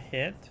what he's trying to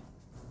hit.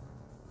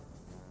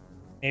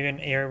 Maybe an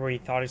area where he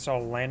thought he saw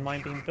a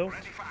landmine being built.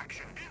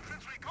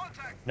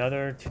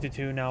 Another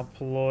 222 now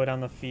deployed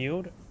on the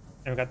field.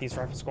 And we've got these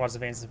rifle squads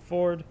advancing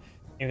forward.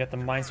 And we've got the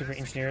minesweeper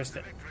engineers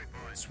that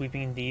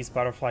sweeping these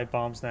butterfly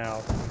bombs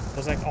now.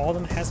 Looks like all of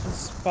them has been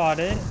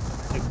spotted.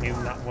 Like maybe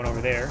not one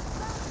over there.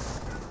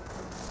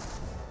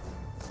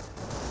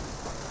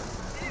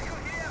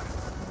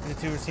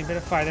 The two are seeing a bit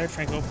of fire there,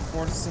 trying to go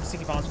forward to some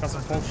sticky bombs. Got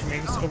some poultry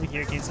maybe over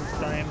here, getting some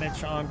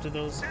damage onto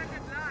those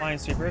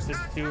minesweepers. This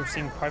two are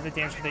seeing quite a bit of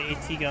damage with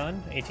the AT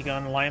gun. AT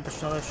gun line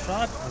push another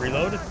shot.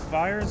 Reloaded,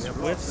 fires,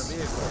 whips.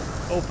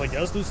 Oh, but he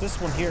does lose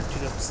this one here to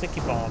the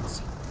sticky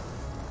bombs.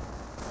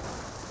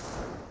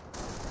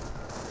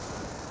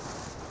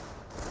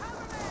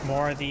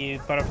 More of the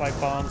butterfly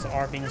bombs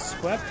are being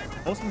swept.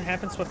 Most of them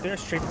have been swept there.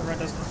 Straight from red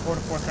does afford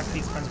to force back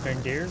these Panzer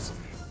Grenadiers.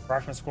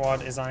 Rifleman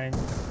squad is on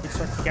good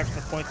start to capture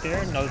the point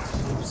there. Another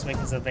two moves to make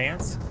his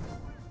advance.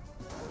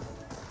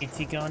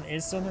 AT gun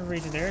is still in the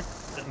region there.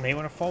 May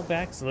want to fall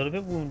back. It's a little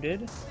bit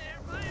wounded.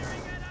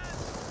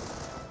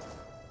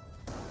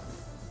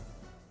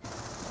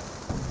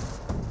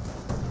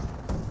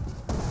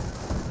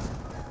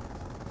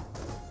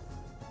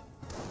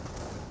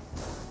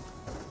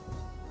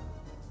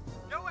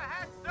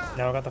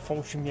 Now I got the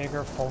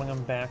Fallschirmjäger falling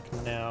him back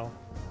now.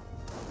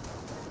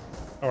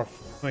 Or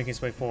making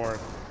his way forward.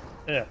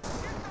 Ugh.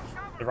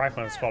 The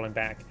rifleman is falling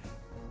back.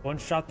 One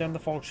shot there on the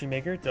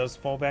Fallschirmjäger. Does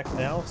fall back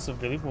now.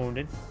 Severely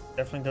wounded.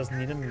 Definitely does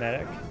need a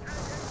medic.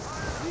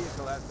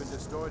 Vehicle has been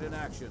destroyed in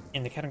action.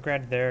 And the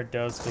Kettengrad there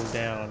does go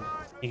down.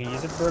 You can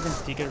use a Bergen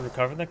Ticket to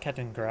recover the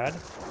Kettengrad.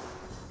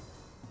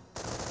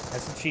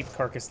 That's a cheap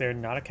carcass there,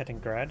 not a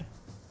Kettengrad.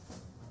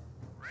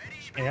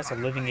 And that's a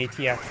living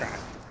ATF track.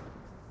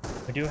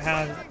 We do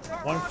have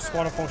one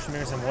squad of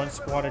Fallschirmjägers and one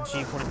squad of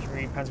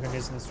G43 Panzer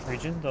Grenadiers in this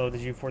region, though the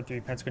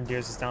G43 Panzer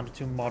Grenadiers is down to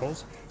 2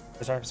 models.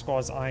 The rifle squad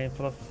is eyeing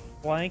for the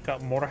flank.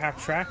 Got mortar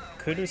half track.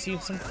 Could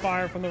receive some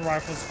fire from the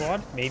rifle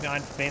squad. Maybe on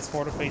advance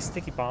forward to face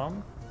sticky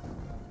bomb.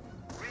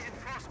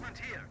 Reinforcement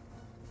here.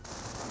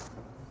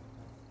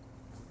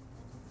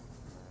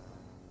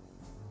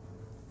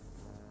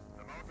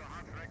 The motor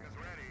hot track is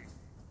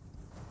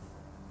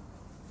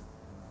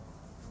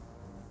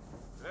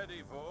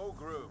ready for all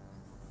group.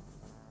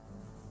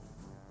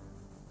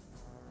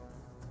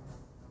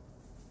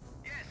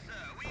 Yes, sir.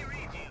 We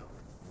read you.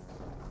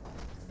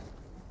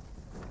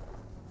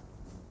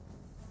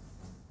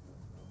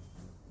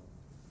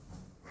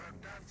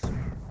 Work done, sir.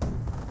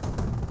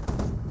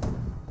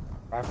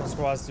 Rifle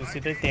squads do see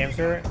big damage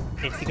there.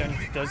 AT gun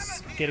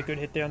does get a good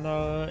hit there on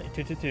the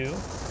 222.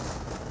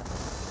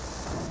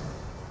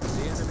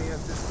 The enemy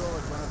has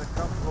destroyed one of the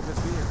Kampfgruppe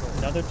vehicles.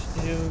 Another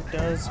 222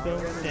 does go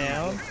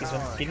down. He's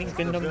getting a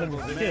good number of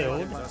them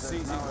killed. Are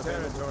seizing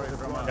territory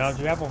from us. Now, if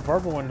you have a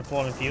verbal one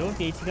deployed in the field,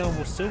 the AT gun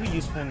will still be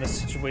useful in this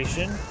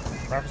situation.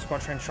 Rifle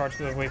squad trying to charge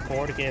the way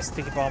forward to get a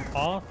sticky bomb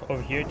off.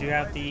 Over here, do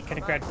have the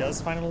Kettengrad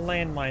does find a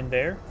landmine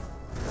there.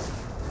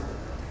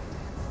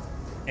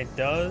 It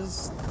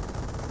does.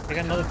 They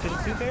got another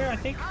 222 there, I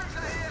think.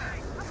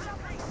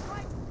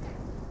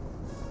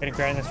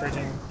 Kettengrad in this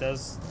region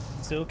does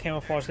still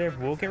camouflage there.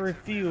 Will get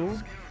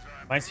reviewed.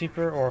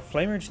 Minesweeper or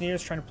Flamer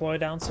Engineers trying to deploy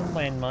down some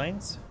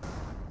landmines.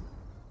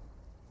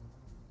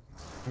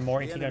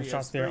 More AT gun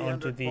shots there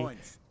onto the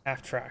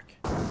half track.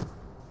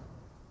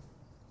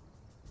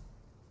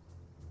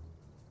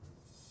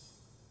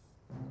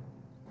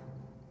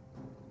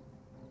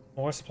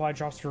 More supply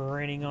drops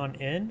raining on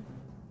in.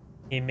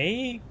 He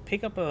may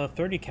pick up a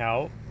 30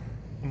 cal.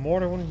 A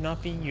mortar would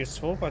not be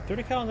useful, but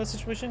 30 cal in this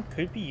situation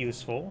could be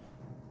useful.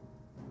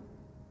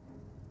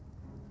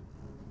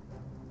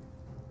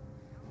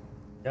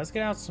 Does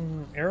get out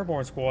some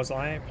airborne squads.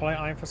 Probably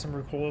eyeing for some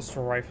recoils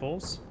for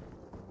rifles.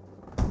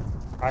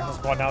 Rifle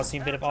squad now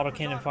seeing a bit of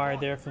autocannon fire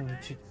there from the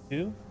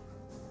 222.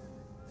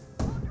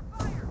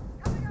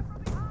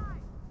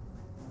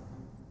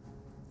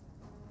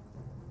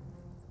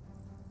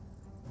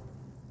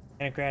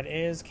 Kettengrad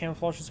is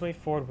camouflage his way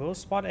forward. Will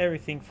spot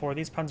everything for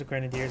these Panzer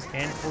Grenadiers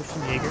and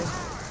Fortune Jaegers.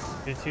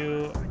 The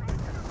 2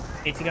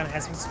 AT gun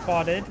has been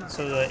spotted,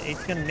 so the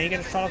AT gun may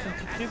get a shot off from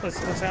 222, but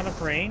it looks out of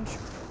range.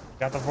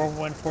 Got the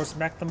Whirlwind force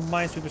back the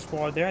Minesweeper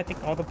squad there. I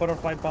think all the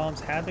butterfly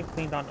bombs have been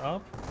cleaned on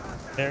up.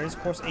 There is,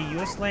 of course, a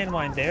US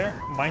landmine there.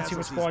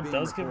 Minesweeper squad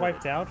does get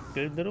wiped out.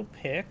 Good little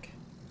pick.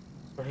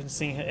 We're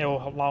seeing it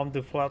will allow them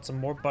to pull out some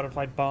more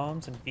butterfly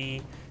bombs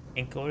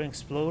and go and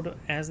explode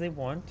as they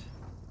want.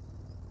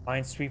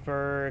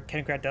 Minesweeper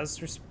Kettengrad does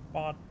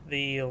spot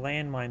the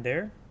landmine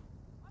there.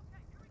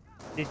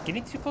 Did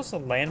getting too close to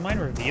the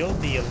landmine reveal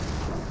the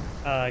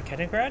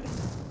Kettengrad?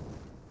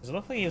 Because it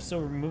looked like he was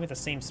still moving at the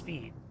same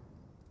speed.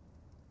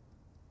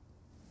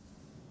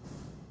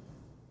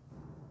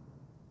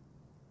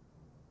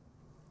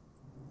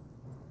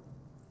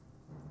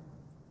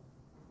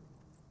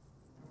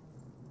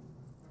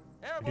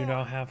 We do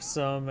now have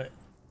some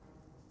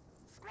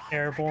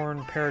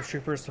airborne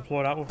paratroopers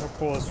deployed out with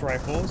recoilless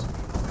rifles.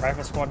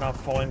 Rifle squad now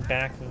falling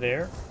back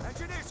there.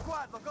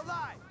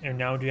 And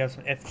now we do have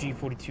some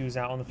FG-42s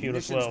out on the field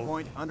as well.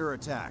 Point under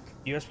attack.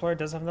 The US player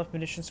does have enough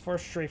munitions for a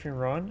strafing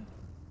run.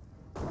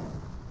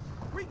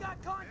 We got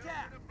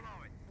contact.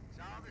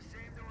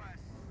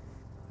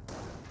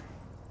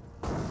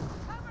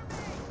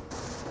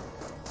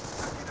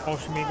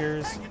 Ocean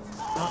Makers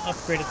not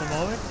upgraded at the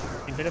moment.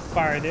 A bit of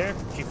fire there.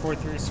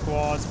 G-43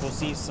 squads will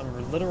see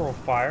some literal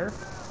fire.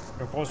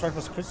 The recoilless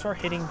rifles could start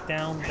hitting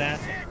down that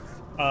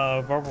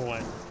verbal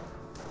one.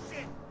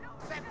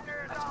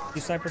 2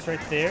 snipers right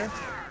there.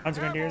 Panzer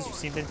Grenadiers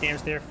receive a bit of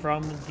damage there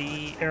from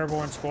the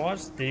airborne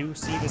squads. They do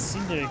see the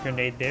singular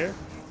grenade there.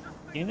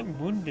 Getting them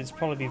wounded is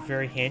probably be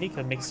very handy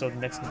because it makes it so the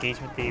next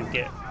engagement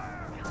they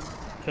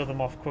kill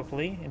them off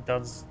quickly and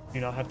do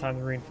not have time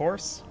to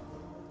reinforce.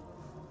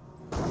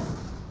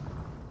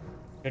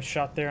 Good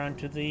shot there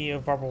onto the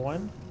verbal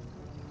one.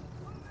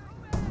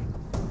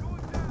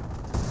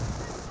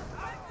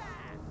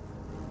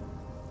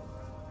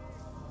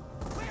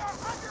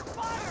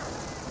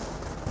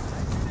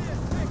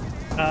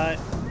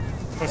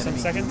 For some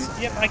seconds.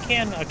 Yep, I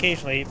can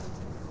occasionally.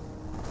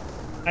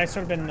 I've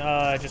sort of been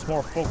just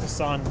more focused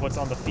on what's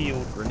on the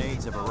field.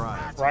 Grenades have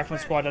arrived. Rifleman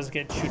squad does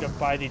get chewed up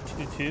by the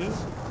 222.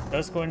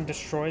 Does go and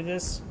destroy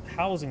this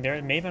housing there.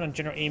 It may have been on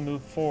General A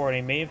move forward.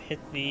 It may have hit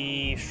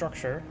the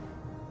structure.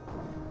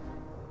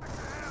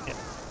 Yep.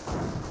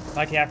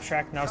 Light half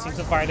track now seems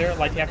to fire there.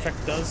 Light half track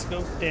does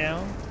go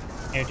down.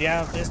 And you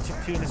have this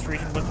 222 in this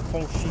region with the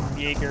Fortune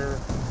Jaeger.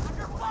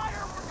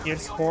 Here to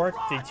support,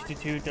 the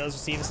 222 does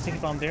receive a sticky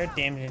bomb there,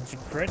 damage to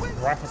crit.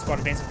 Rifle squad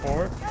advancing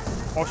forward.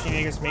 Fortune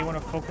Jaegers may want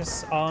to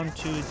focus on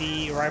to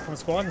the Rifleman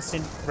squad and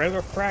send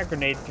regular frag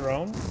grenade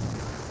thrown.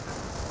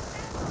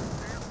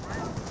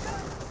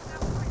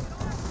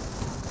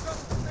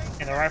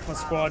 And the Rifleman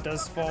squad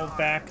does fall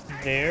back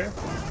there.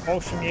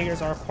 Fortune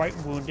Jaegers are quite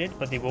wounded,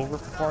 but they will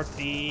rip apart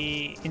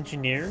the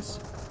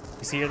engineers.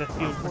 You see here the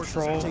field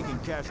patrol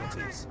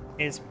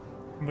is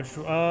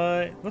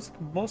looks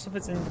like most of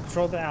it's in the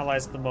control of the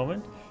allies at the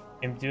moment.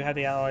 And we do have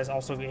the allies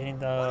also hitting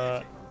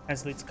the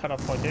Anselite's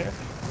cutoff point there.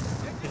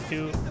 Just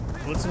to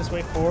blitzing his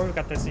way forward. We've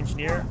got this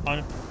engineer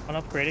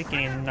unupgraded,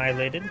 getting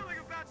annihilated.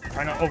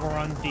 Trying to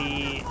overrun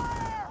the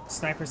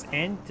snipers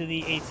and to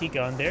the AT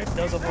gun there.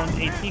 Does overrun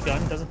the AT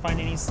gun, doesn't find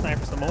any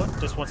snipers at the moment.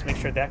 Just wants to make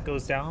sure that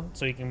goes down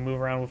so he can move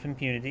around with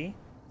impunity.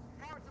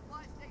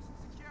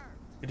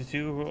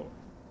 222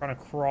 trying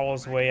to crawl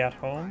his way at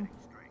home.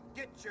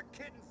 Get your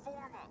kit and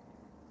form up.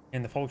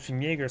 And the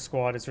Fallschirmjäger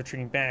squad is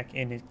retreating back,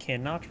 and it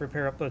cannot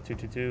repair up the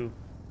 222.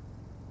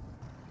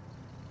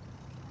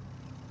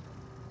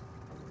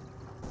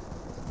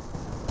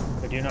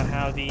 We do not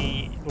have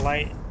the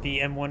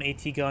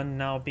M1 AT gun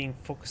now being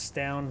focused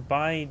down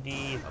by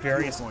the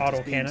various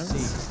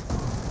autocannons.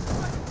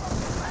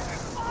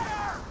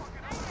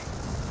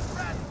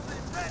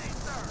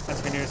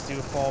 Engineers do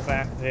fall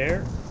back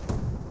there.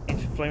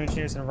 Flame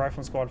Engineers and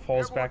Rifleman Squad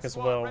falls back as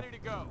well.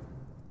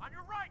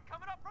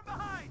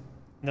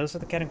 Notice that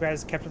the Kaliningrad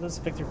has kept this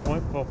victory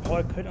point, but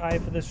Poland could eye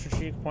for the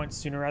strategic point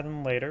sooner rather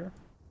than later.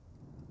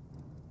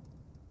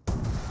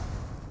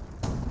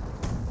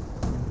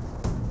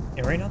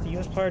 And right now, the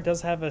US player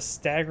does have a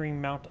staggering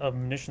amount of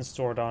munitions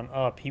stored on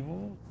up. He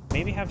will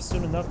maybe have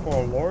soon enough for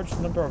a large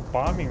number of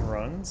bombing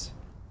runs,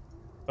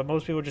 but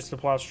most people just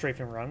deploy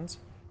strafing runs.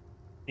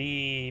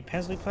 The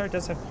Panzer player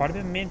does have quite a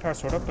bit of manpower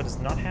stored up, but does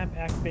not have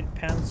activated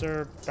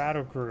Panzer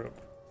battle group.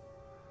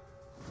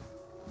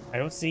 I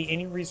don't see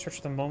any research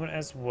at the moment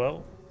as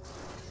well,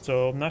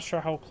 so I'm not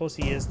sure how close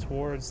he is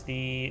towards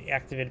the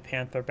activated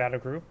Panther battle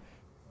group.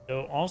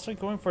 So also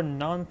going for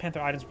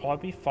non-Panther items will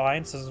probably be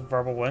fine, such as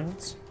verbal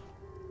ones.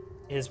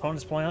 His opponent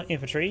is pulling out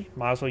infantry,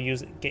 might as well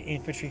get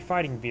infantry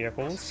fighting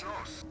vehicles.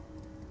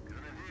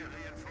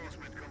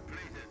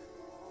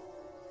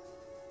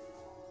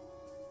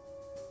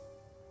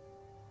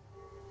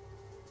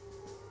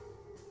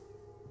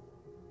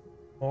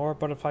 More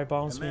butterfly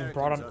bombs being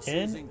brought on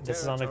in.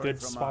 This is on a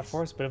good spot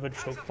for us, bit of a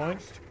choke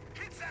point.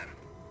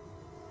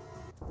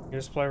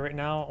 This player right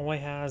now only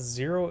has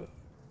 0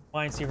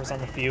 minesweepers on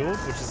the field,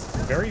 which is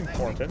very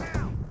important.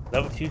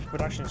 Level 2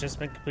 production has just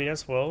been completed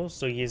as well,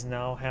 so he is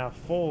now have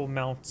full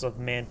amounts of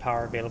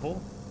manpower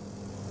available.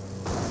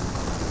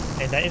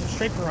 And that is a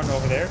strafing run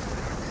over there.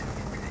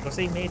 Looks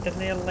like he may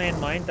detonate a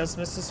landmine, does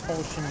miss his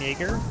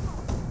Fallschirmjäger.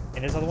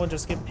 And his other one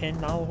just get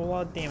pinned, not a whole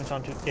lot of damage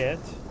onto it.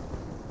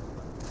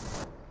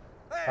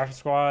 Rifle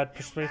squad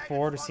pushes way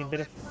forward to see a bit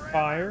of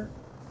fire.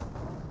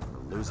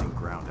 We're losing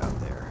ground out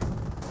there.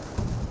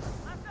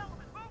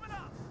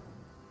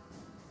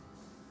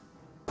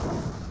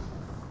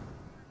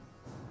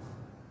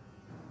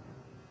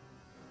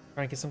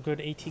 Trying to get some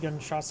good AT gun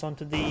shots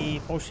onto the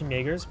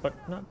Fallschirmjägers, but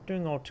not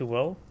doing all too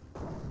well.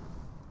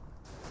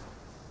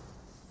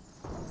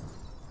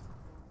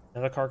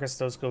 Another carcass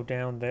does go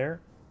down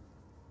there.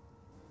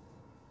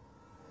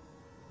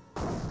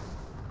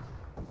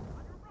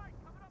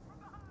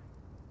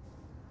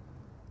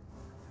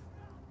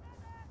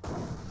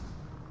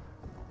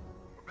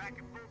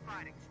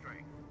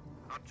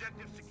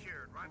 Objective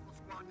secured. Rifle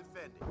squad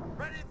defending.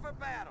 Ready for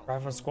battle.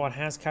 Rifle squad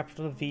has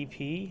captured the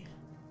VP.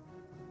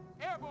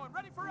 Airborne,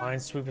 ready for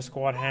Minesweeper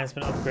squad has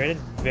been upgraded.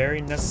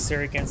 Very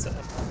necessary against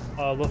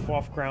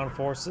Luftwaffe ground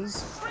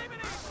forces.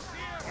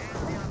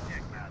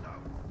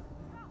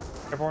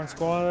 Airborne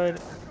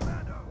squad.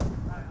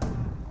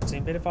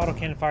 Same bit of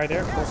autocannon fire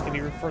there. Of course, can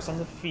be reinforced on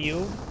the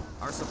field.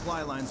 Our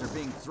supply lines are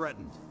being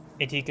threatened.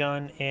 AT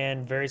gun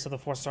and various other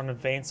forces on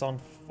advance on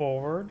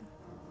forward.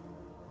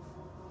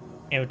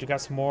 And we've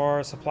got some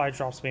more supply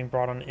drops being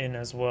brought on in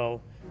as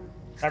well.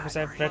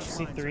 5% Veteran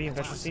C3 and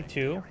Veteran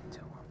C2.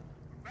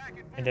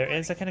 And there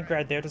is a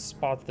Kaliningrad there to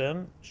spot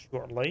them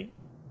shortly.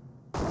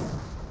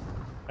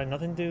 But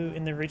nothing to do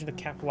in the region to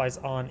capitalize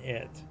on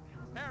it.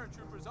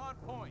 Paratroopers on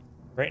point.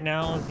 Right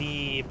now,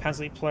 the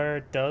Panzer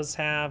player does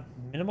have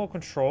minimal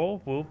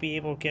control. We'll be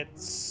able to get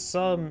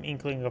some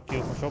inkling of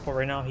fuel control, but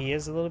right now he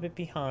is a little bit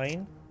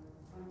behind.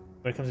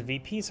 When it comes to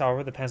VPs,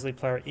 however, the Panzer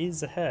player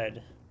is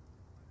ahead.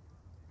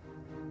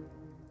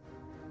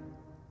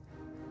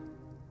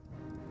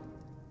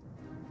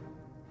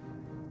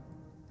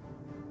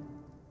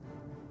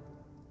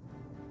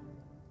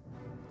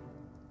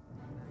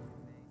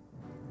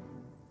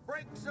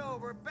 Breaks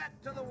over.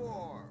 Back to the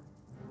war.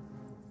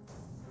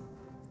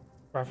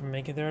 Riflemen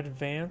making their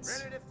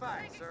advance. Ready to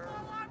fight, sir.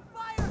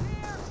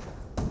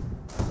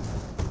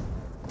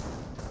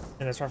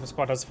 And this rifle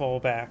squad does fall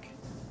back.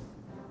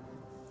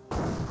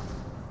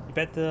 You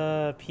bet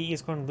the PE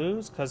is going to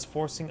lose because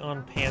forcing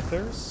on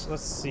Panthers.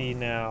 Let's see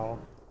now.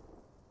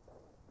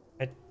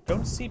 I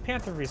don't see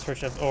Panther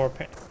research or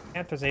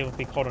Panthers able to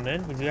be called on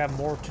in. We do have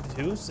more to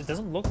do. So it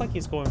doesn't look like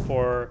he's going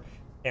for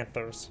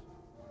Panthers.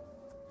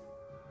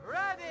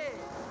 Ready.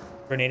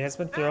 Grenade has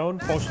been thrown.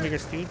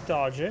 Fallschirmjägers do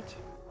dodge it.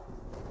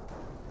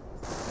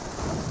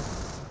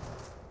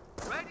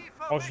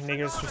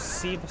 Fallschirmjägers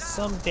receive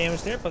some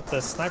damage there, but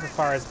the sniper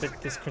fire is a bit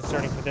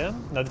disconcerting for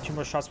them. Another 2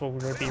 more shots will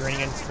be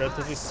raining in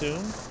relatively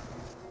soon.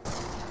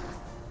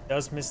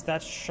 Does miss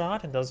that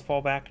shot and does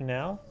fall back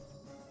now.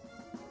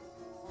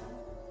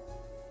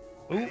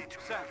 Ooh.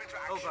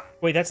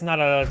 Wait, that's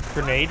not a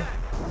grenade.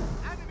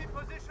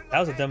 That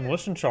was a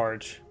demolition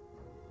charge.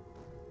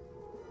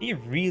 He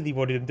really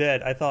wanted him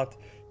dead. I thought,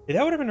 if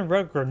that would have been a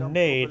red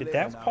grenade,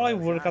 that probably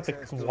would have got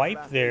the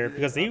wipe there,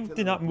 because they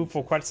did not move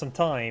for quite some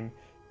time.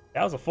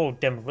 That was a full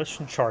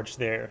demolition charge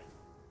there.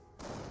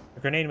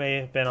 The grenade may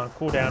have been on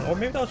cooldown, or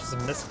maybe that was just a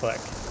misclick.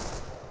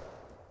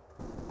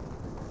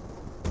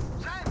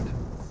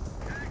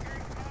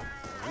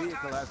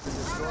 has been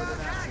destroyed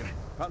in action.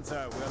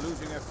 Panzer, we are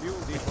losing a fuel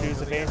depot.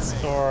 Two's advance,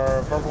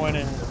 or Verbal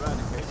and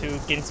two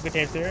getting some good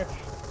damage there.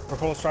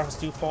 Repulsor rifles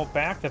do fall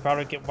back. They're about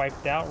to get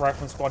wiped out.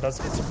 Rifleman squad does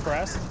get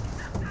suppressed.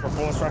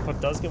 Repulsor rifle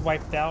does get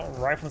wiped out.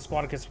 Rifleman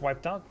squad gets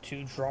wiped out.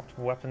 Two dropped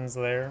weapons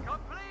there.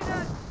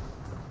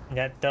 And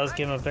that does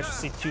give them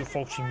eventually two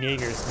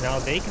Jaegers. Now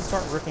they can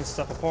start ripping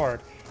stuff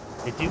apart.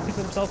 They do pick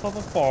themselves up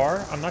a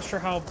bar. I'm not sure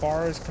how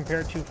bar is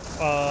compared to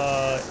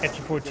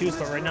FG-42s,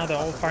 but right now they're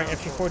all firing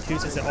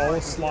FG-42s as they're all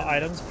slot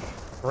items.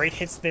 Great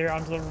hits there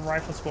onto the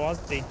rifle squads.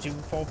 They do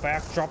fall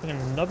back, dropping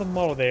another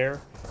model there.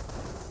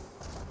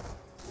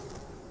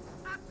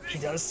 He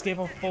does escape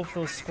off both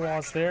those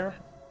squads there.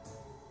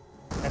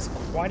 That's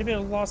quite a bit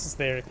of losses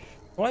there.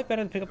 Probably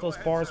better to pick up those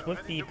bars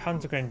with the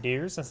Panzer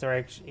Grenadiers since they're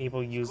actually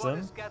able to use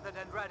them.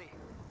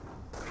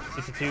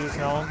 52s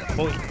now.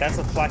 Well, that's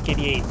a Flak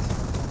 88.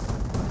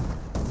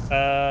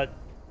 I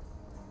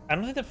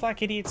don't think the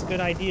Flak 88 is a good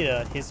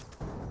idea.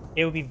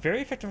 It would be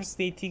very effective with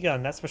the AT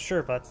gun, that's for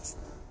sure, but that's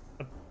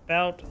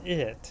about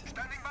it.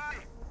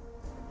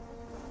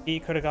 He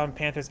could have gone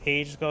Panthers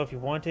ages ago if he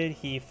wanted.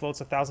 He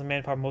floats 1,000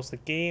 manpower most of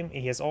the game.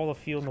 He has all the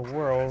fuel in the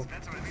world.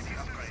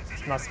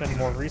 Let's not spend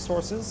more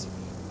resources.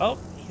 Oh,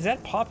 he's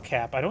at pop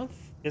cap.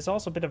 There's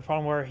also a bit of a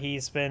problem where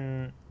he's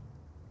been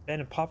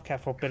in pop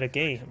cap for quite a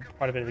bit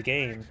of the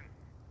game.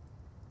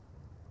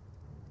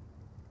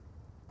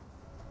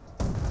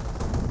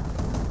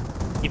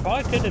 He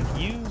probably could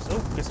have used... Oh,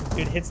 there's some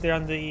good hits there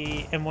on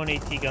the M1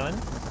 AT gun.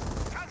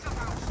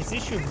 His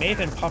issue may have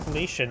been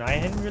population. I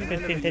hadn't really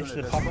been paying attention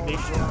to the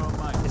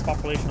his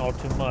population all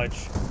too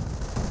much.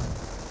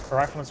 The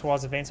Rifleman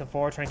squad's advancing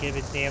forward, trying to get a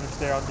bit damage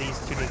there on these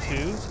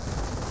 2-2s.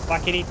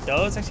 Flak 88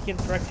 does actually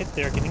get a direct hit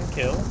there, getting a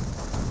kill.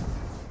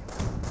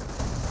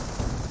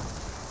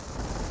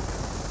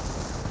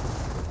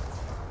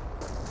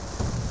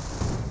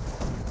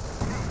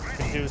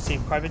 Do see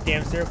private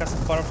damage there. Got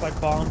some butterfly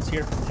bombs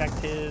here to protect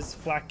his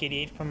Flak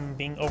 88 from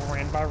being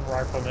overran by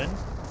riflemen.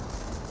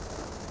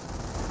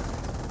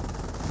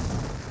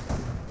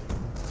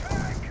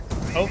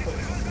 Oh,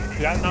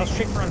 we got now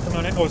straight run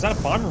coming in. Oh, is that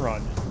a bomber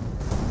run?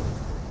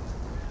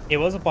 It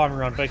was a bomber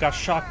run, but it got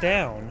shot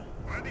down.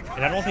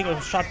 And I don't think it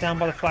was shot down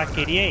by the Flak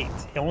 88.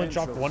 It only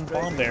dropped one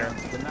bomb there.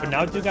 But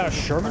now we do got a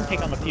Sherman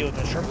tank on the field.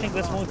 And the Sherman tank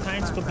this one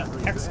time is going to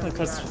be excellent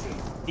because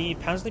the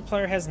Panzer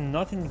player has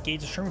nothing to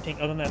gauge the Sherman tank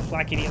other than that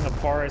Flak 88 on the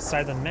far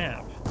side of the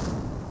map.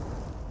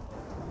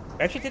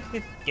 We actually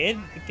did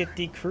get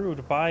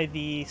decrewed by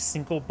the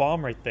single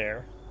bomb right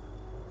there.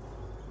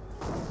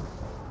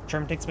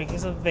 Sherman tank's making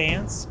his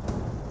advance.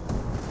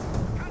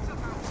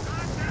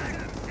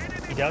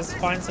 He does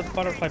find some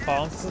butterfly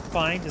bombs. This is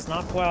fine. Does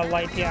not pull out a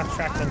light half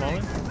track at the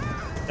moment.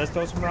 Does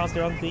throw some rounds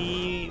there on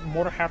the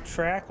mortar half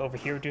track. Over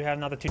here we do have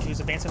another 2-2s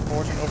advancing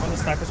forward and over on the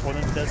snipers. One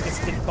of them does get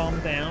stick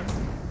bomb down.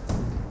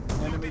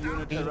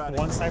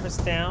 One sniper's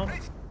down.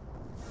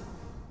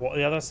 Well,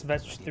 the other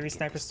 3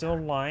 snipers still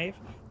alive.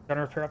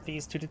 Gonna repair up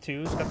these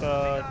 2-2s. Got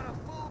the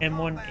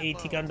M1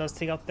 AT gun does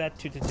take out that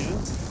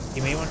 2-2.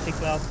 You may want to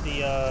take out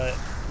the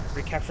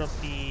recapture up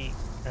the.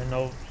 I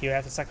know he would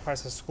have to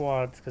sacrifice a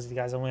squad because the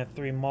guys only have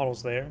 3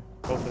 models there.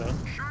 Both of them.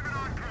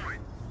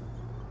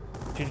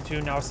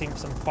 2-2 now seeing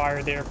some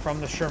fire there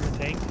from the Sherman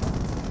tank.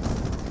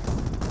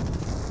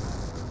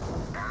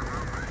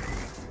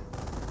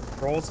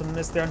 Rolls and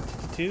miss there on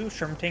 2-2.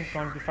 Sherman tank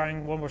going to be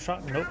firing one more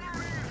shot. Nope.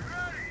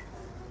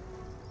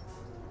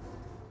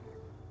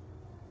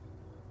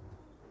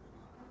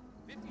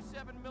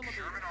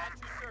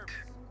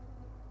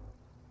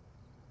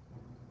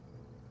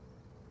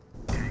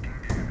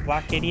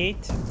 Black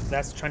 88,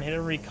 that's trying to hit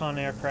a recon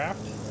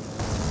aircraft.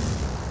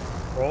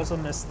 Rolls a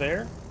miss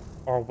there,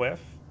 or whiff.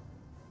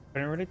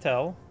 Couldn't really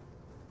tell.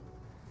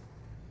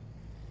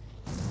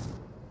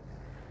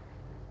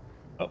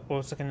 Oh, well,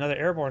 looks like another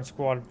airborne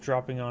squad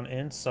dropping on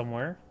in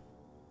somewhere.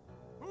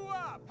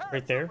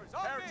 Right there.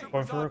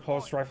 Going for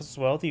close rifles as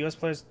well. The US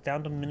player's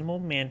down to minimal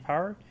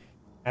manpower.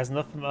 Has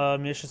enough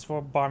munitions for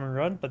a bomb and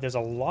run, but there's a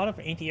lot of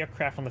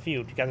anti-aircraft on the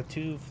field. You got the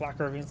 2 Flak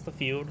against the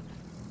field,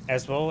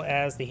 as well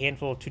as the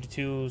handful of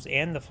 2-2s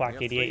and the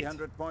Flak 88.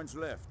 300 points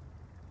left.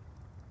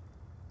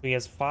 So he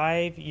has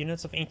 5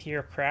 units of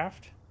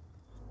anti-aircraft.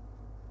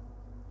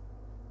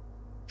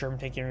 Sherman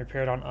tank getting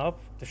repaired on up.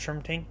 The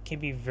Sherman tank can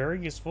be very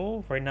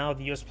useful. Right now,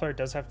 the US player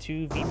does have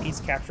 2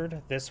 VPs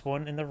captured. This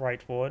one and the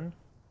right one.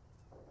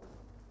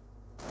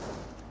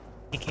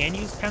 He can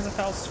use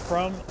Panzerfaust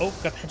from... Oh,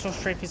 got potential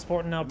strafe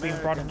support now being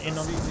brought in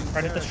on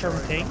right at the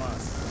Sherman tank.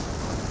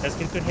 Does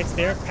get good hits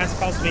there.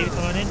 Panzerfaust maybe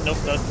coming in. Nope,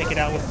 does take it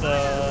out with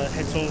the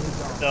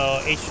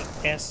the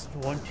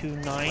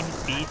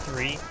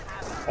HS-129B3.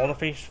 All the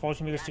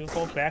Fallujah makers do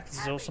fall back. There's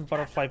still some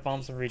butterfly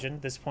bombs in the region.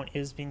 This point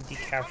is being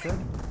decaptured.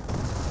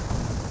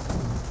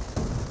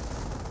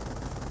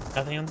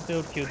 Nothing on the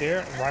field queue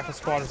there. Rifle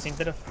squad has seen a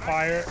bit of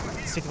fire.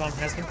 Stick bomb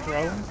has been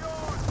thrown.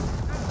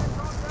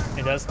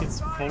 It does get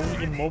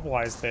fully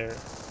immobilized there.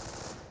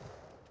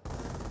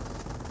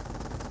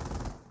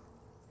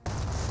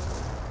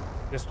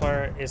 This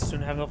player is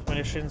soon have enough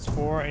munitions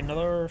for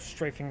another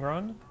strafing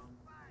run.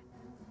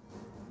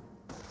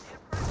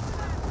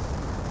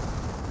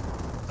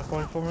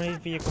 going for many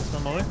vehicles at the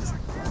moment.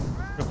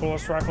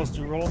 Recoilless rifles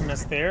do roll and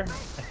miss there.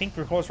 I think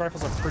recoilless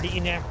rifles are pretty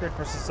inaccurate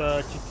versus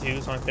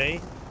 2-2s, aren't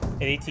they?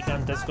 An AT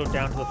gun does go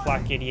down to the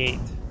flak 88.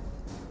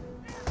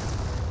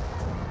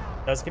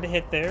 Does get a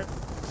hit there.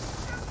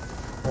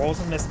 Rolls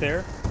and miss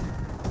there.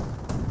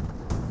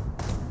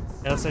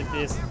 It looks like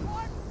this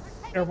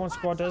airborne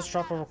squad does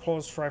drop a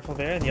recoilless rifle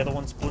there, and the other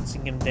one's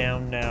blitzing him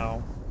down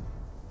now.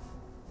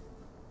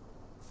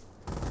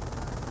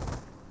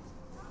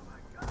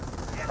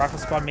 Rifle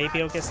squad may be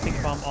able to get stick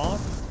bomb off.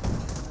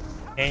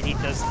 And he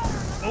does.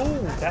 Oh,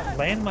 that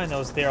landmine that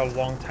was there a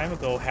long time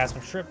ago has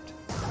been tripped.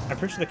 I'm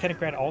pretty sure the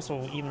Kenigrad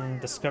also even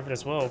discovered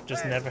as well,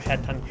 just never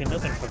had time to clean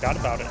up and forgot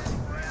about it.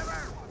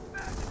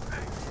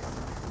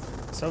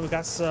 So we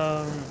got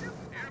some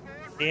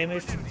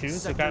damage too.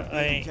 So we got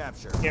a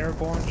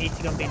airborne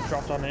AT gun being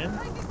dropped on in.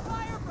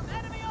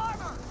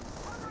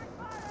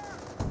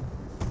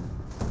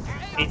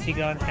 AT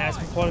gun has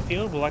been plotted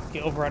field. Will likely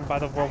get overrun by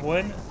the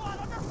whirlwind.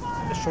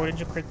 The short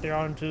engine crit there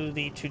onto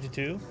the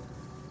 2-2.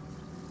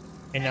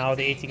 And now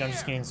the AT gun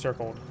just getting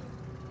circled.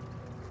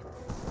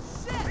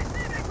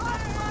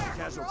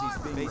 Casualties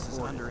being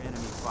under enemy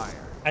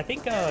fire. I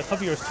think Club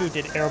Heroes 2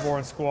 did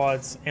airborne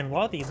squads and a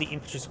lot of the elite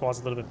infantry squads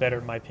a little bit better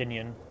in my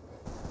opinion.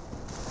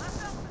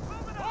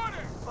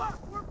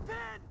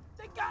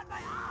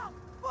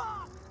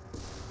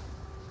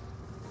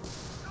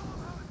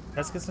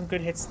 Let's get some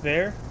good hits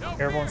there.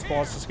 Airborne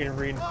squads just getting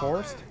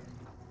reinforced.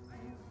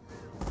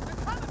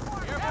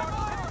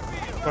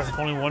 Of course, if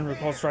only one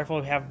recoilless rifle,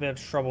 we have a bit of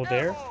trouble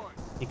there.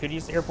 He could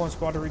use the airborne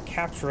squad to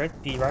recapture it.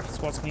 The rifle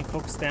squad's getting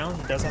focused down.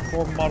 He does have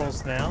 4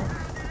 models now.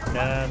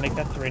 Make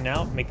that 3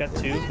 now. Make that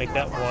 2. Make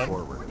that 1.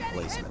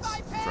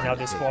 Now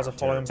the squads are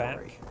falling back.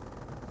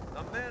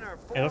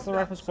 And looks like the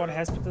rifle squad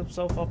has picked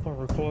himself up a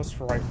recoilless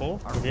rifle.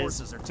 It is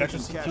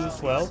veteran C2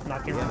 as well.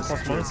 Not getting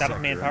reinforced bonus out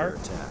of manpower.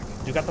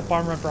 You got the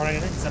bomber brought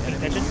in. He's not paying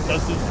attention.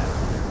 Does lose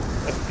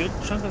a good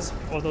chunk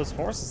of those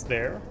forces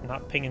there.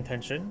 Not paying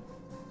attention.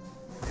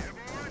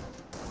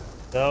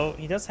 Though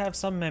he does have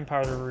some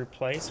manpower to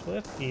replace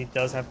with. He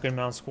does have a good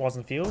amount of squads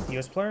in the field. The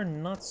US player,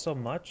 not so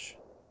much.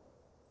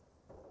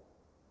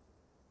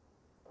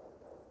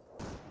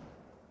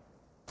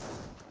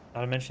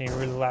 Not to mention he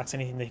really lacks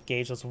anything to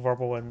gauge those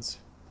verbal wins.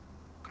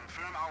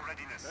 Confirm our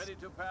readiness. Ready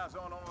to pass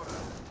on order.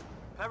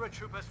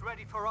 Paratroopers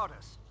ready for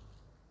orders.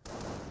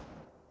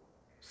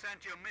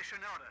 Send your mission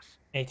orders.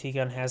 AT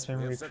gun has been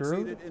We have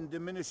recruited. succeeded in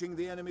diminishing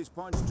the enemy's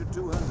points to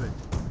 200.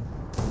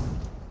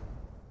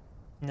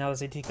 Now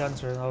those AT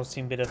guns are now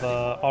seeing a bit of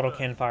auto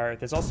cannon fire.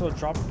 There's also a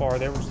drop bar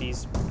there, which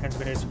these Panzer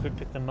grenadiers could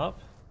pick them up.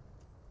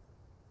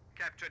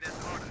 Captured as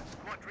orders.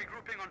 Squad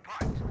regrouping on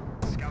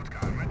point. Scout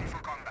car ready for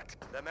combat.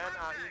 The men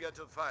are eager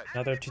to fight.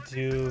 Another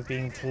 2-2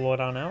 being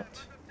deployed on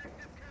out.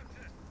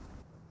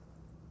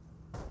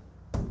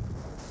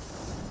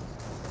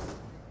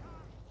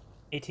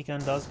 AT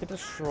gun does get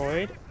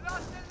destroyed.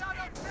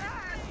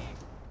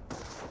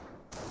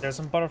 There's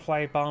some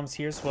butterfly bombs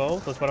here as well.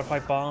 Those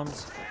butterfly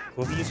bombs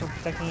will be used for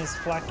protecting his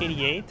flak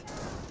 88.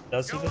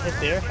 Does see the hit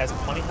there. Has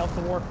plenty of health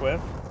to work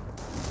with.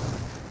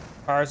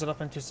 Fires it up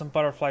into some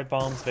butterfly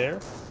bombs there.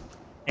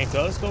 And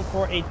does go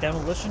for a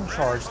demolition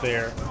charge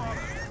there.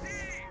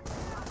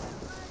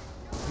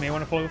 May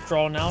want to fully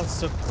withdraw now. It's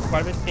took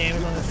quite a bit of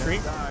damage on the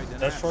retreat.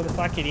 Does destroy the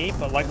flak 88,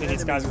 but likely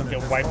these guys are going to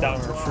get wiped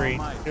out in retreat.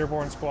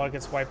 Airborne squad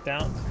gets wiped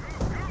out.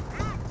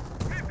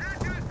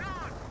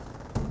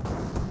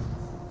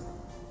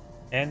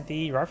 And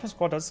the rifle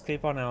squad does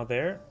escape on out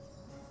there.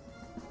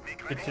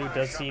 GoodToGo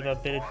does see a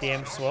bit of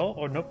damage as well.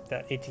 Or nope,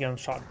 that AT gun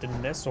shot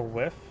didn't miss or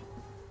whiff.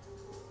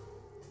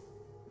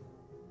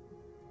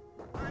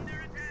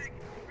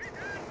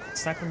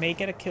 Sniper may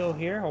get a kill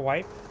here, a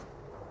wipe.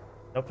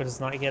 Nope, it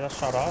does not get a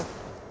shot off.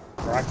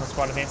 Rifle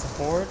squad advancing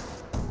forward.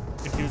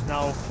 GoodToGo's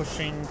now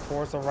pushing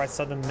towards the right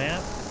side of the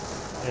map.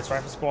 And this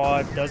rifle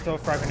squad does throw a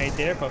frag grenade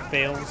there, but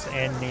fails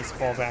and needs to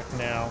fall back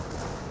now.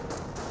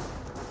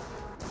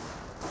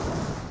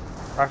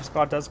 Rifle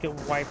squad does get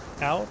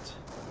wiped out.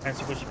 And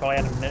so we should probably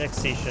add a medic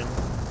station.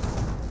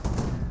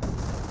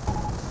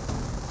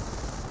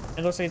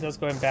 It looks like it does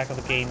go back of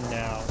the game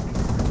now.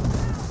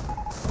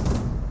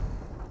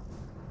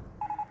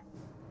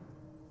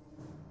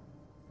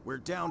 We're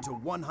down to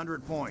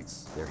 100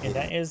 points. And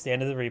that is the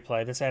end of the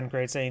replay. This is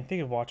AngoJeep saying thank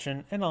you for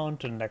watching, and on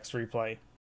to the next replay.